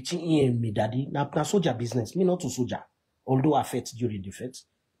happen between him and me daddy, na soldier business. Me not to soldier. Although I fought during the fete,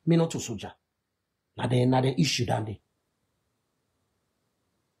 me not to soldier. Na the issue down there.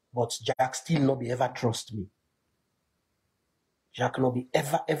 But Jack still not be ever trust me. Jack not be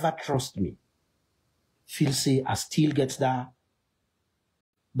ever trust me. Feel say I still get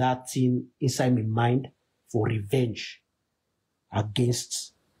that thing inside my mind for revenge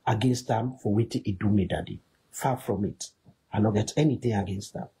against them for what he do me daddy. Far from it. I don't get anything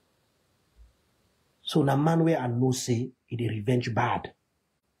against them. So na man where I know say he the revenge bad.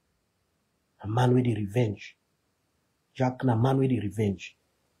 A man with the revenge. Jack na man with the revenge.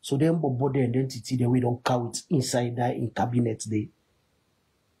 So them body identity they we don't count inside that in cabinet they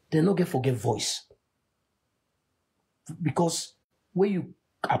not get forget voice. Because when you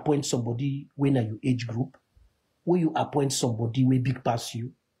appoint somebody when are you age group, when you appoint somebody way big past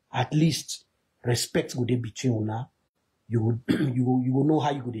you, at least respect would they between you now. You will know how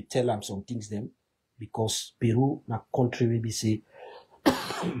you would tell them some things them. Because Peru na country will be say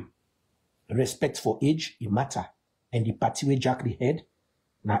respect for age, it matter. And the party where Jack the head,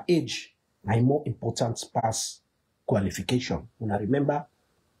 na age, na more important pass qualification. When I remember,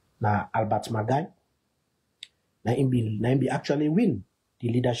 na Albert Magai, na him be actually win the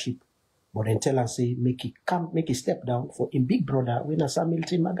leadership. But then tell and say, make it step down for him big brother, when I saw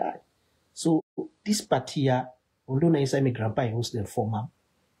Milton Magai. So this party here, although na inside my grandpa, he was the former,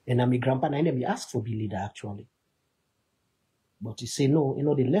 and my grandpa, na him asked for be leader actually. But he say no,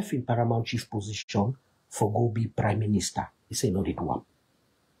 they left in paramount chief position for go be prime minister. He say no, they do one.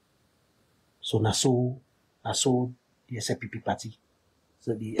 So na so the SLPP party.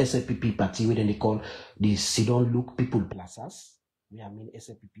 So the SLPP party, what they call the Sidon Look People Plazas. We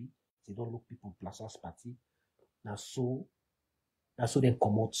SLPP, Sidon Look People Plazas party. Na so then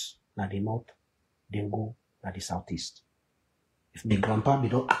come out na the north, then go na the southeast. If my grandpa we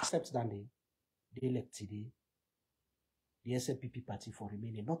don't accept that day, they elected the SLPP party for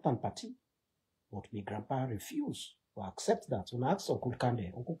remaining Northern party. But my grandpa refused to accept that. So I asked Uncle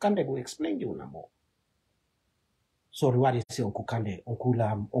Kande. Uncle Kande will explain to you more. Sorry, what they say, Uncle Kande? Uncle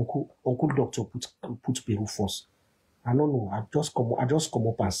Doctor put Peru first. I don't know. I just come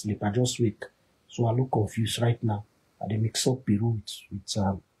up and sleep. I just wake. So I look confused right now. They mix up Peru with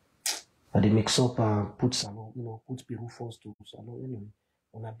they mix up put Salon, put Peru first to Salon anyway.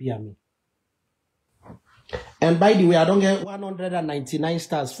 On a me. And by the way, I don't get 199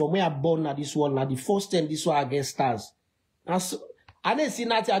 stars from where I born at this one. Now the first time this one I get stars. I didn't see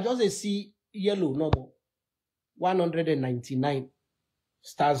nothing. I just see yellow no more. 199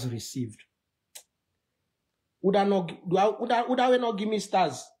 stars received. Would I not give me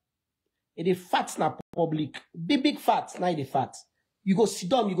stars? It is fat na public. Big fat, not the fat. You go sit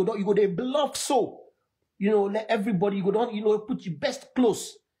down, you go they block so. Let everybody, you go down, put your best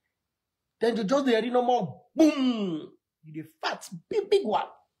clothes. Then you just the no more boom. You the fat, big one.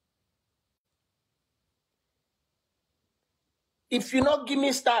 If you not give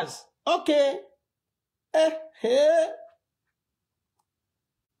me stars, okay.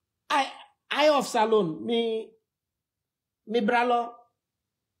 I of salon, me bralo.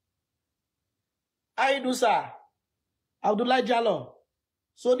 I do sir. Abdullah Jallo.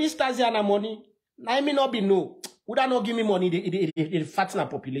 So this stars here na money. Now I may not be no. Would I not give me money? It fatten a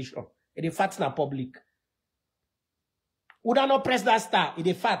population. It fatten a public. Would I not press that star?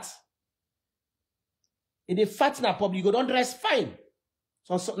 It fat. It fatten a public. You go don't dress fine.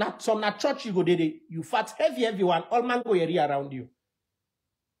 So na church you go there. You fat heavy one. All man go area around you.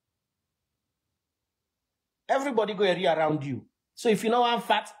 Everybody go area around you. So if you know I'm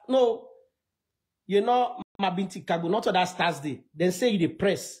fat, no. Mabinti Kago, not to that stars day. Then say you the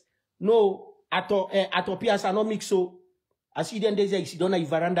press. No, at Pias are not mix so. As you then days you don't have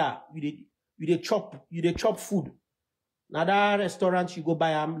veranda, you the chop food. Now that restaurant you go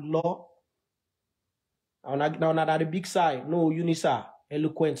buy law. Now that the big side, no Unisa,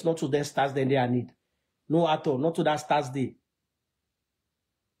 eloquent, not to the stars then they are need. No at all, not to that stars day.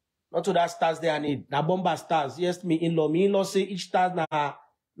 Not to that stars they are need. Na bomba stars. Yes, me in-law say each star na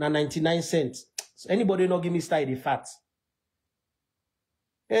 99 cents. So anybody not give me star the fat.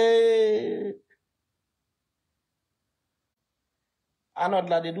 Hey. I not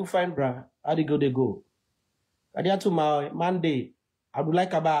like they do fine, bruh. How they go. I did to my Monday. I would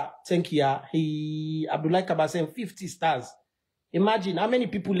like about 10 years. I would like about saying 50 stars. Imagine how many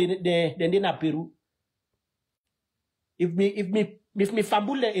people then in Peru. If me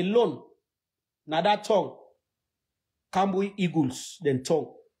fabule alone, na that tongue, Cambui Eagles, then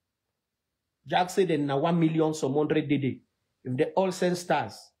tongue. Jack said then na 1 million some 100 day. If they all send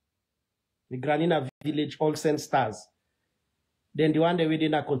stars, the Granina village all send stars. Then the one they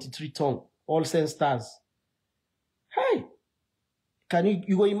within a 23 tongue, all send stars. Hey, can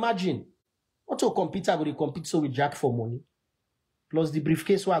you go imagine? What a computer will compete so with Jack for money? Plus the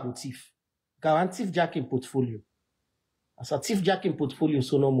briefcase wa go thief. Guarantee Jack in portfolio. As a thief Jack in portfolio,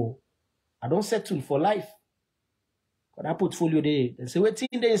 so no more. I don't settle for life. But that portfolio they say waiting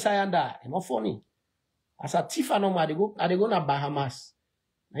there inside and that. It's not funny. As a thief no more, they go na Bahamas.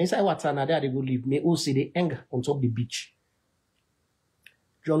 Now inside Watana there they go live. Me oh see the hang on top the beach.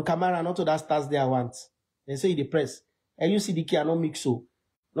 John Camara not to that stars there want. They say the press. And you see the key no mix so.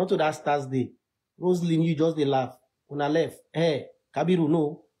 Not to that stars day. Roslyn, you just they laugh. On a left. Hey, Kabiru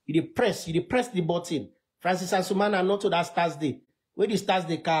no. You press the button. Francis and Sumana not to that stars day. Where the stars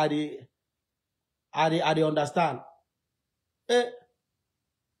they carry are they understand?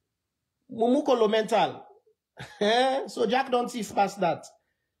 Mumukolo mental. So Jack don't see past that.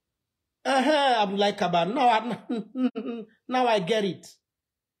 Abdullah Kaban. Now I get it.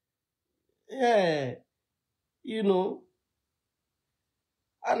 Yeah.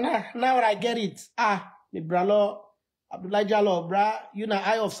 And now I get it. Me bralo, Abdullah Jallo, bra, you na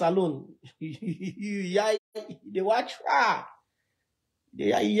eye of saloon. They watch far.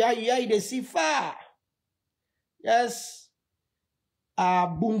 They see far. Yes.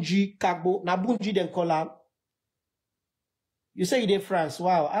 Bunji Kagbo. Na Bunji then call him. You say you dey France.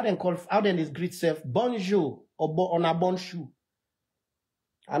 Wow. How then is greet self? Bonjour or on a bon shoe.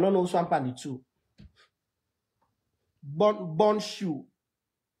 I don't know swamp and the two. Bon shoe.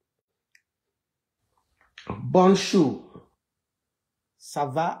 Bon shoe. Ça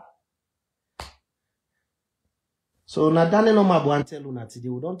va? So na dane no ma tell you today.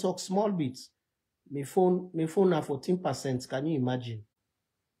 We don't talk small bits. My phone na 14%. Can you imagine?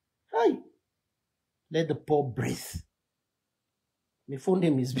 Hi. Let the poor breathe. My phone they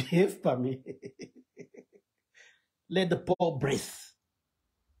misbehave for me. Let the poor breathe.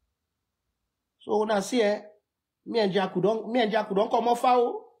 So when I see me and Jack don't come off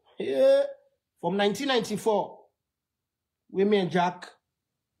out. Yeah. From 1994, we me and Jack,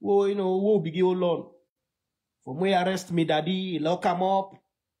 we'll begin alone. From where arrest me daddy, lock him up.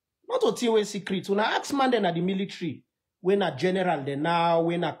 Not a TOA secret. When I ask man then at the military, when a general there now,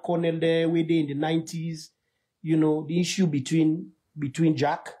 when a colonel there, we there in the 90s, the issue between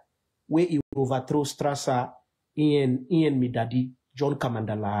Jack, where he overthrow Strasser, Ian me daddy, John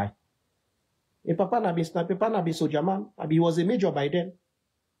Commander Lahai. And Papa Nabi soldier man, he was a major by then.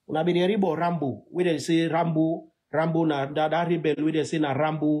 When I be the ribo Rambo, where they say Rambo na that rebel, where they say na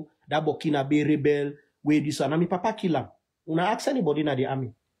Rambo, that Burkina Be rebel, where this one. I mean, Papa kill him. When I ask anybody in the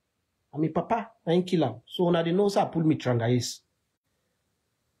army, I mean, Papa, I ain't kill him. So when they know, so I pull me trangais.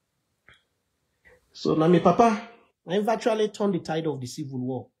 So now, me Papa, I virtually turned the tide of the civil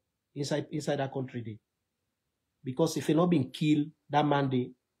war inside that country day. Because if he not been killed, that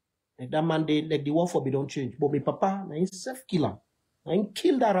Monday, like the war for me don't change. But me Papa, I ain't self killer. I ain't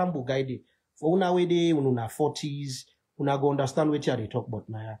kill that Rambo guy day. For una way day, una 40s, una go understand what they talk about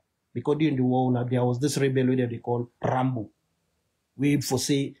now. Because during the war, there was this rebel where they call Rambo. We for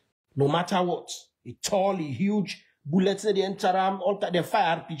say, no matter what, a tall, a huge, bullets they enter them, all that they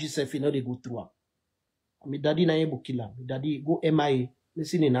fire RPG self, they go through. I mean, daddy na able kill him. Daddy go MIA,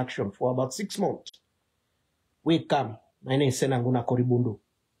 listen in action for about 6 months. We come, I send and go na Koribondo.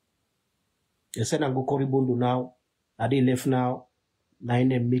 They send and go Koribondo now. Are they left now?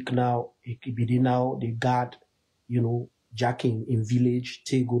 Nine make now, Ekibidi now, they guard, Jack in village,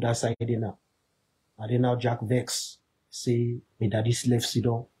 take go that side now. And then now Jack vex, say, me daddy's left sit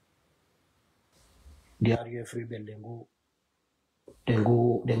down. The RUF rebel, then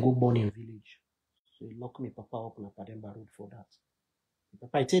go born in village. So he lock me Papa up on a Pademba road for that.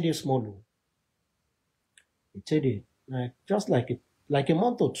 Papa, I tell you small. I tell you, just like a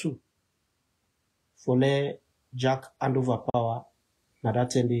month or two, for let Jack hand over power. Now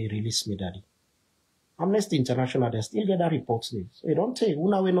that time they release me daddy. Amnesty International, they still get that report there. So you don't tell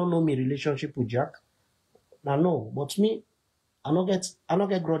una we don't know me relationship with Jack. Now no, but me, I don't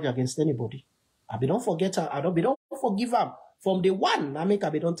get grudge against anybody. I don't forget her, I don't forgive him. From the one I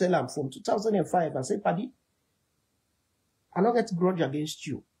don't tell him from 2005, I say, Paddy, I don't get grudge against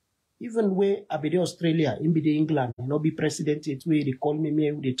you. Even where I be the Australia, in be the England, be president, it way they call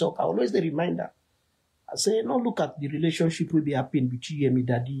me, they talk, I always the reminder. I say, no, look at the relationship will be happening between you and me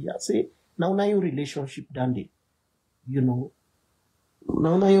daddy. I say, now your relationship done there.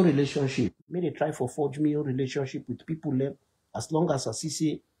 Now your relationship. May they try for forge me your relationship with people left. As long as I see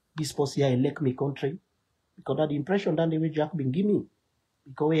say this person here elect me country. Because that the impression that the way Jack been give me.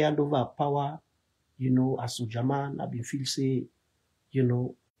 Because we hand over power, as Sujaman, I been feel say,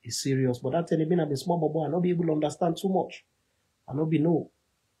 it's serious. But that telling me I've been small boy, I not be able to understand too much. I not be know,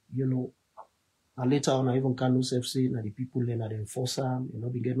 And later on, I even can no self say that the people then are the enforcer,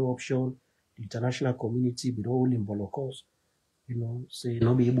 be get no option. The international community be all in Bolocos, say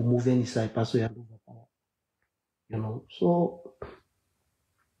not be able to move any side, pass away and over power. So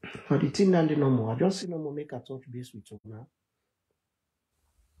for the thing that they no more, I just see no more make a touch base with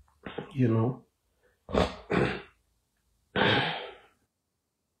you now.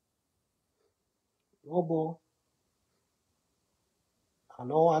 No boy. I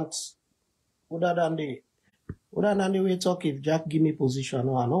don't want other than the way talk if Jack give me position.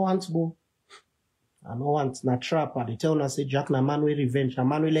 No, I don't want bo. I don't want na trap. I tell na say Jack na man we revenge. Na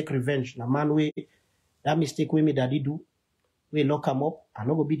man we like revenge. Na man we that mistake we me daddy do. We lock him up. I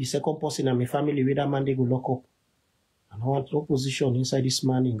not go be the second person in my family where that man they go lock up. I don't want no position inside this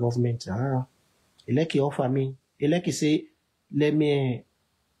man in government. He like he offer me. He like he say, let me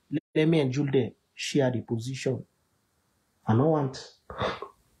and Julius share the position. I don't want.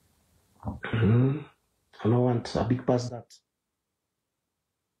 I don't want a big pass that.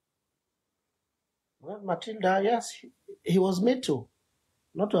 Well, Matilda, yes, he was made to.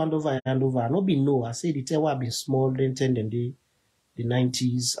 Not to hand over. I not be no. I say the tell I been small, then 10 in the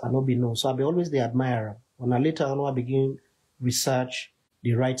 90s. I not be no. So I be always the admirer. When I later on I begin research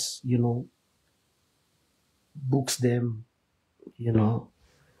the rights, books them,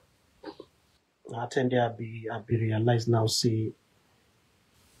 I tend I be realized now say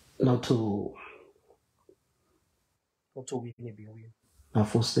not to win be win. Now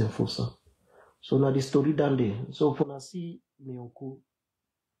first and first. So now the story done there. So when I see my uncle,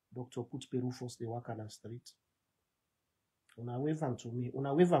 Doctor put Perue first they walk on the street. When I wave him to me, when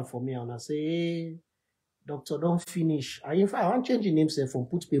I wave him for me, and I say, hey, Doctor don't finish. I want change the name say from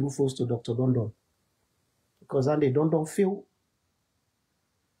put Perue first to Dr. Dondon. Because then they don't feel.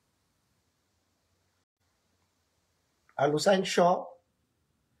 I was saying sure.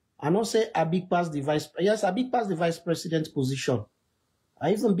 I not say I big past the vice. Yes, I big past the vice president's position.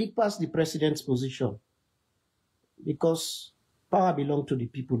 I even big past the president's position. Because power belongs to the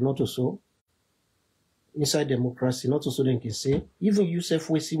people, not also. Inside democracy, not also they can say. Even you self,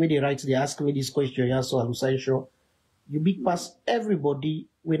 we see when they write, they ask me this question, yeah, so I'm sure. You big pass everybody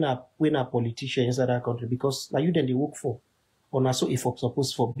when a politician inside that country because now you then they work for. Or now so if I'm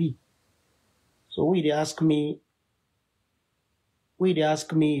supposed for be. So when they ask me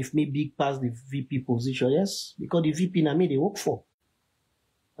if me big pass the VP position, yes, because the VP na me they work for.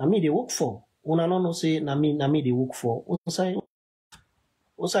 Na me they work for. Una no say na me they work for.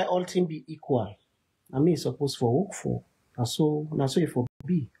 Also all things be equal. Na me supposed for work for. Na so if for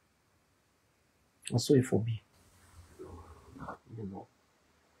be. Na so if for be. You know.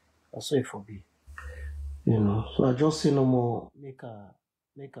 Na so if for be. You know. So I just say no more make a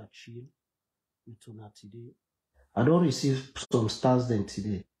chill with una today. I don't receive some stars then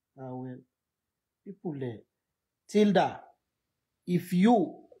today. Well, people there. Tilda, if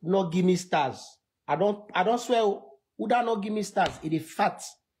you not give me stars, I don't swear who that not give me stars. It is fat.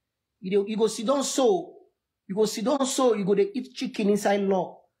 You go sit down so. You go sit down so. You go to eat chicken inside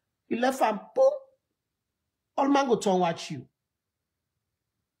law. You left and boom. All man go turn watch you.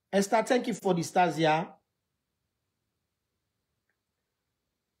 Esther, thank you for the stars, yeah.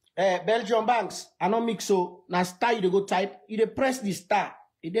 Belgium banks, I don't mix so. Now star you go type. You press the star.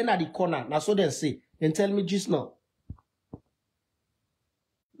 It then at the corner. Now so they say. Then tell me just now.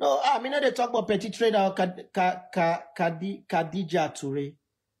 No, I mean they talk about petty trader Khadija Toure.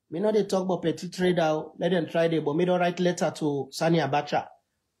 Me know they talk about petty trader. Let them try it, but me don't write letter to Sani Abacha.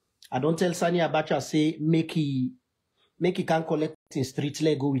 I don't tell Sani Abacha say make he can collect in street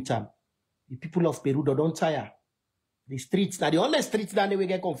leg go with him. The people of Peru don't tire. The streets, now the only streets that they will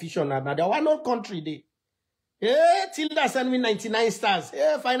get confusion now. Now there one no country they. Hey, Tilda send me 99 stars.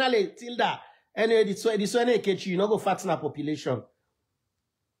 Hey, finally, Tilda. Anyway, this one catch you not go fatten our population.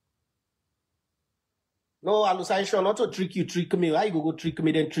 No, hallucination, not to trick me. Why you go trick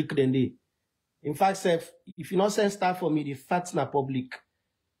me, then trick them they? In fact, if you not send star for me, the fatten our public.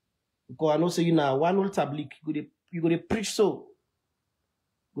 Because I know say you now one old public, you go to preach so.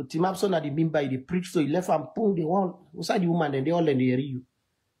 Go team up so na the mimba, they preach so he left and boom, they want inside the woman, then they all then they hear you.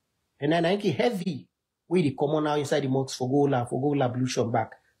 And then I think heavy where they come on now inside the mosque for go ablution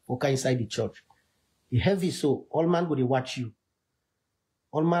back, for come inside the church. The heavy so all man go they watch you.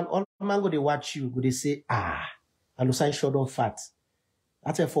 All man go they watch you, go they say, Alusai short on fat.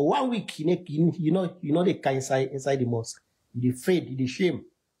 I said for 1 week, you know they can inside the mosque. They afraid, they shame.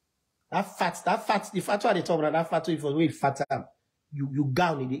 That fat, the fat what they talk about, that fat if was way fat you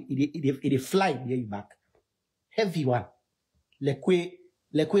gown it fly there you back. Heavy one. Lekwe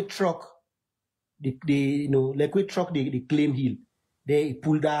truck, lekwe truck they claim hill. They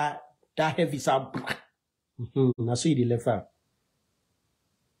pull that heavy sound. Now see the left hand.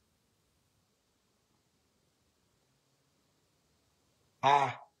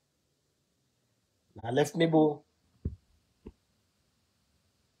 Now left me bo.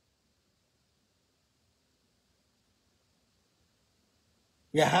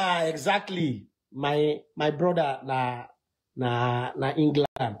 Yeah, exactly. My brother na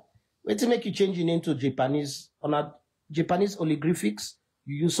England. Wait to make you change your name to Japanese on a Japanese oligraphics.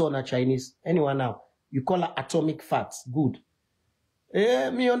 You use on a Chinese. Anyone now? You call her atomic fats. Good.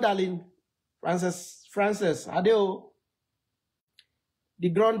 Me on darling. Francis. Adeo. The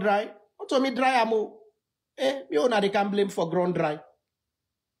ground dry. What me dry amo? Me on they can blame for ground dry.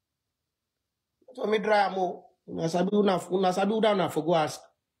 What me dry amo? Una sabi una for go ask.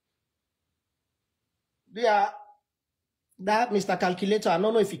 That Mr. Calculator, I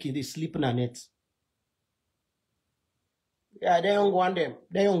don't know if he can sleep in a net. Yeah, they young one them.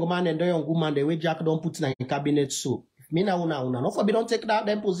 They young man and they young woman, the way Jack don't put in a cabinet so. If me na una. No for be don't take that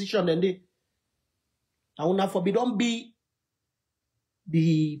them position then they. And una for be don't be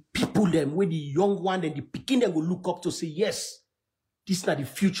the people them with the young one and the picking them will look up to say, yes, this is not the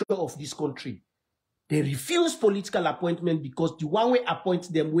future of this country. They refuse political appointment because the one way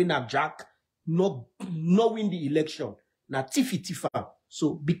appoint them when a Jack not win the election. Na tifa.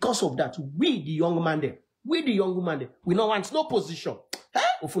 So because of that, we the young man there, we don't want no position.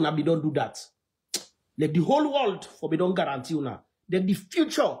 If we don't do that. Let the whole world for we don't guarantee una. Then the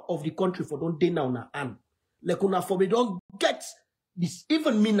future of the country for don't day now na hand. Like una for we don't get this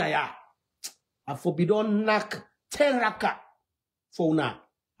even me na ya. And for we don't knock 10 raka for una.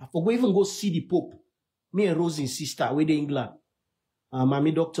 And for we even go see the Pope. Me and Rosie's sister, where they England.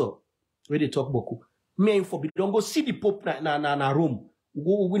 Mommy doctor, where they talk boku. Me and for don't go see the Pope na Rome.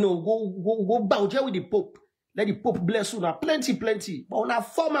 Go bow with the Pope. Let the Pope bless you. Plenty. But on a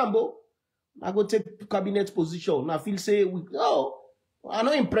foreman, I go take cabinet position. I feel say, I'm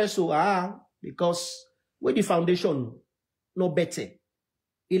not impressed. Because with the foundation, no better.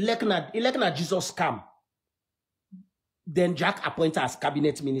 Elect na Jesus come. Then Jack appointed as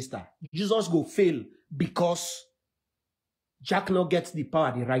cabinet minister. Jesus go fail because Jack not gets the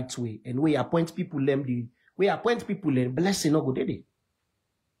power the right way. And we appoint people blessing no go dede.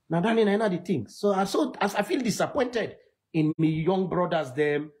 Now that is another thing. So I feel disappointed in me young brothers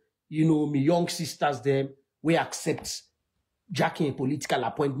them, me young sisters them. We accept Jack in a political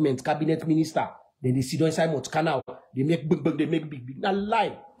appointment, cabinet minister. Then they sit inside Motkana. They make big. Now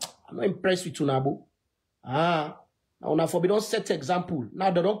lie. I'm not impressed with Tunabo. Now una don't set example.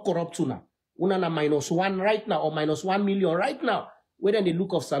 Now they don't corrupt Tuna. Una na -1 right now or -1 million right now. Whether they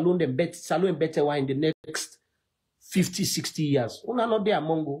look of Salon and better in the next 50, 60 years. Una not there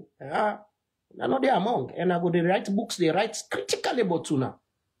among go. Una not there among. And I go they write books, they write critically about Tuna.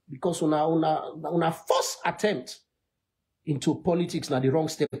 Because una first attempt into politics na the wrong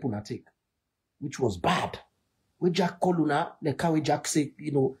step una take. Which was bad. When Jack called una, the car with Jack say,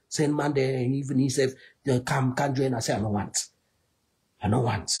 send man there, and even he says, come, can't join. I say, I don't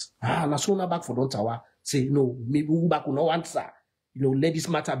want. Na so na back for don't hour. Say, no, maybe we back no want, sir. Let this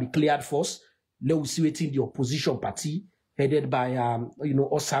matter be cleared first. Let we see waiting the opposition party, headed by,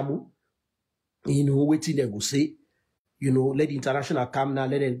 Osamu. Waiting they go say, let the international come now,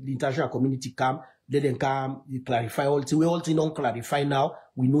 let the international community come, let them come, you clarify all things. We all things don't clarify now.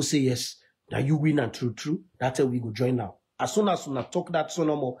 We know say yes. That you win and true. That's how we go join now. As soon as we talk that so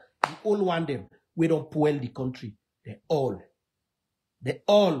no more, the all want them. We don't spoil the country. They all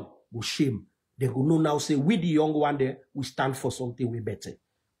will shame. They go know now say we the young one there, we stand for something way better.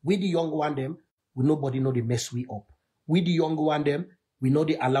 We the young one them, we nobody know they mess we up. We the young one them, we know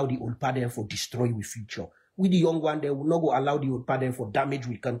they allow the old part them for destroy we future. We the young one there, we not go allow the old part them for damage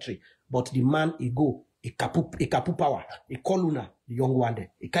we country. But the man he go, he kapu power, he call una the young one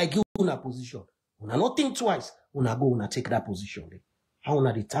there, he can give una position. Una not think twice. Una go, una take that position. How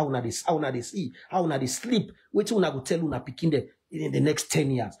una they see, how una they sleep. Wait una go tell una picking in the next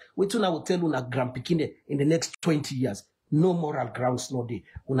 10 years. Wait una go tell una grand picking in the next 20 years. No moral grounds, no day.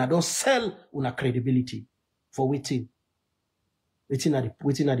 Una don't sell una credibility for waiting. Waiting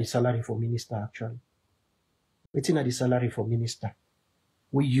at the salary for minister actually. Waiting at the salary for minister.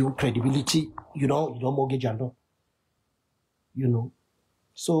 We you credibility, you don't mortgage and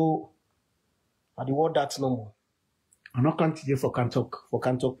So, at the word that's no more. I'm not continue for can talk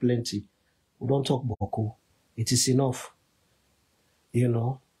plenty. We don't talk boko. It is enough.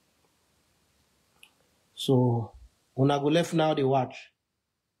 So, when I go left now, they watch.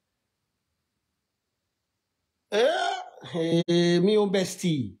 Me own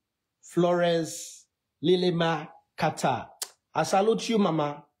bestie, Florence, Lilema, Kata. I salute you,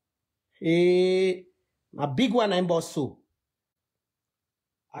 mama. A big one I'm boss so.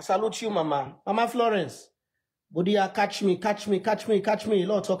 I salute you, mama. Mama Florence. Bodia, catch me.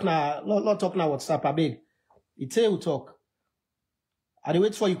 Lord talk na WhatsApp, I beg. It's a talk. I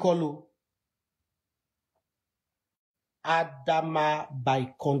wait for you call. Adama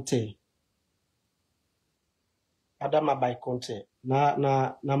by Conte. Na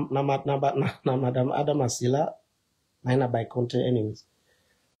Madam Adama Sila. Naina by Conte, anyways.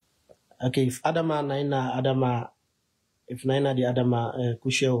 Okay, if Adama, Naina, Adama. If Naina the Adama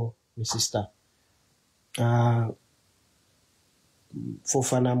Kusheo, my sister.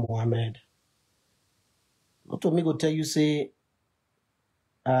 Fofana Mohammed. Not to me go tell you say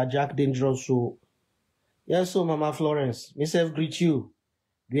Jack Dangerous so. Yes, so Mama Florence, myself greet you.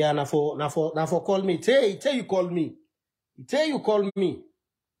 Yeah, na for call me. Tell you call me. Tell you call me.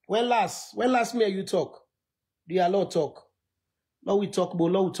 When last me you talk? Do you allow talk? Now we talk,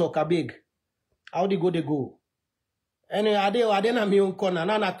 I beg. How they go? Anyway, I dey na me own corner.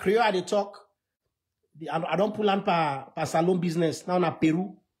 Now na Creole I dey talk. I don't pull on pa salon business. Now na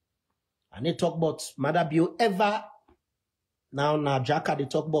Peru. And they talk about Maada Bio ever. Now na Jaka they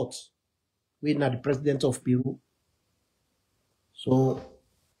talk about. We na the president of Peru. So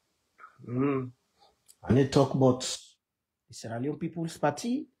and they talk about the Sierra Leone People's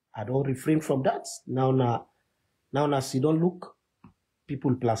Party. I don't refrain from that. Now na see don't look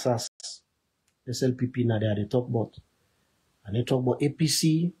people plus us. SLPP na there they talk about. And they talk about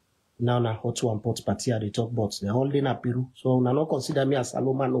APC. Now na Hot One Pot Party they talk about. They're holding a Peru. So na not consider me as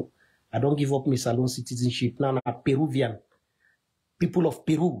Salomano. I don't give up my Salon citizenship. Now na Peruvian. People of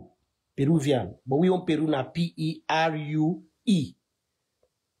Peru. Peruvian. But we on Peru na P-E-R-U-E.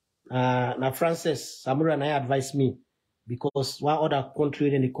 Na Francis Samura na advise me. Because one other country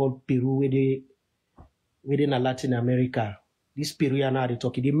then they call Peru where within Latin America. This Peruvian are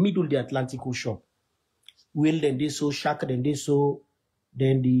talking the middle of the Atlantic Ocean. Whale then they so, shark then they so,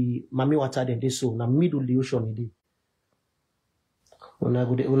 then the mami water then they so, na middle of the ocean it is. Una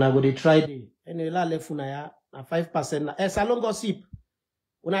go they try the anyway la left una ya na 5% na salon gossip.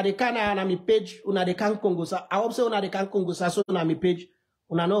 Una de kana na mi page, una de kan Congo sa. I hope say una de kan Congo sa so na mi page.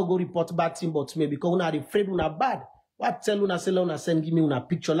 Una no go report bad thing but me because una de afraid una bad. What tell una say una send give me una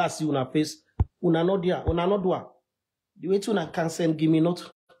picture last see una face. Una no dia, una no do. The way to una can send give me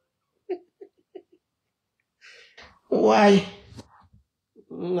not. Why?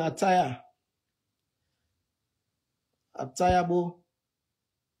 Attire. Bo.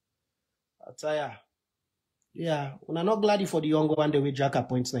 Attire. Yeah, una not glad for the younger one the way Jack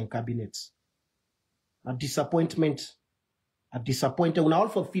appoints in cabinet. A disappointment. A disappointed. Una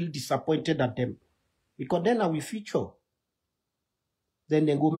also feel disappointed at them. Because then we feature. Then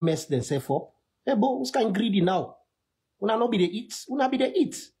they go mess themselves up. Hey, boy, who's kind greedy now? Una not be the eat. Una be the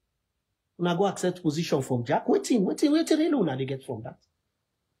eat. Una go accept position from Jack. Waiting, really una they get from that.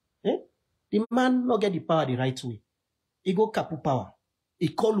 Eh? The man not get the power the right way. He go kapu power. He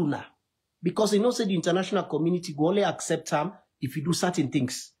call una. Because he knows that the international community go only accept him if he do certain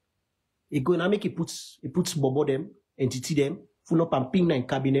things. He go and make he puts bobo them, entity them, full up and ping in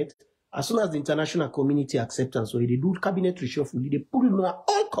cabinet. As soon as the international community acceptance, so they do cabinet reshuffle, they pull it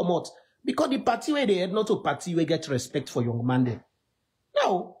all come out. Because the party where they had not a party where get respect for young man them.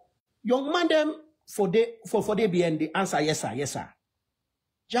 Now, young man them for they behind the answer, yes sir.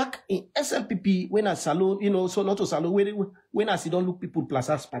 Jack in SLPP, when a salon, so not a salon, when I see don't look people plus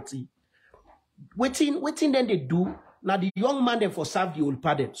us party. Waiting then they do. Now the young man then for serve the old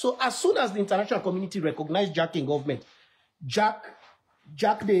pardon. So as soon as the international community recognize Jack in government, Jack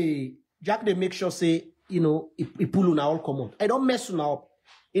they make sure say, he pull on all come out. I don't mess on up.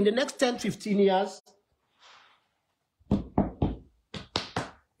 In the next 10-15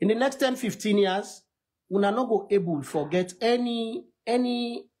 years, we are not go able to forget any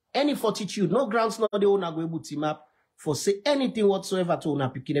fortitude, no grounds, no they will not go able to team up for say anything whatsoever to una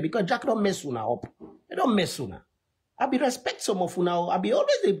pikine because Jack don't mess una up. They don't mess una. I be respect some of una. I be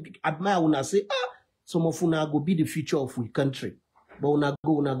always admire una say some of una go be the future of we country, but una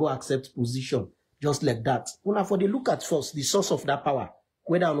go accept position just like that. Una for the look at first the source of that power,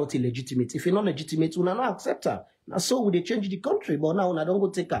 whether or not illegitimate. If you're not legitimate, una not accept her. Now so would they change the country, but now una don't go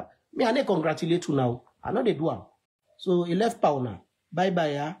take her. Me I congratulate you now. I know they do. So he left power now. Bye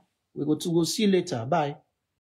bye. We go see you later. Bye.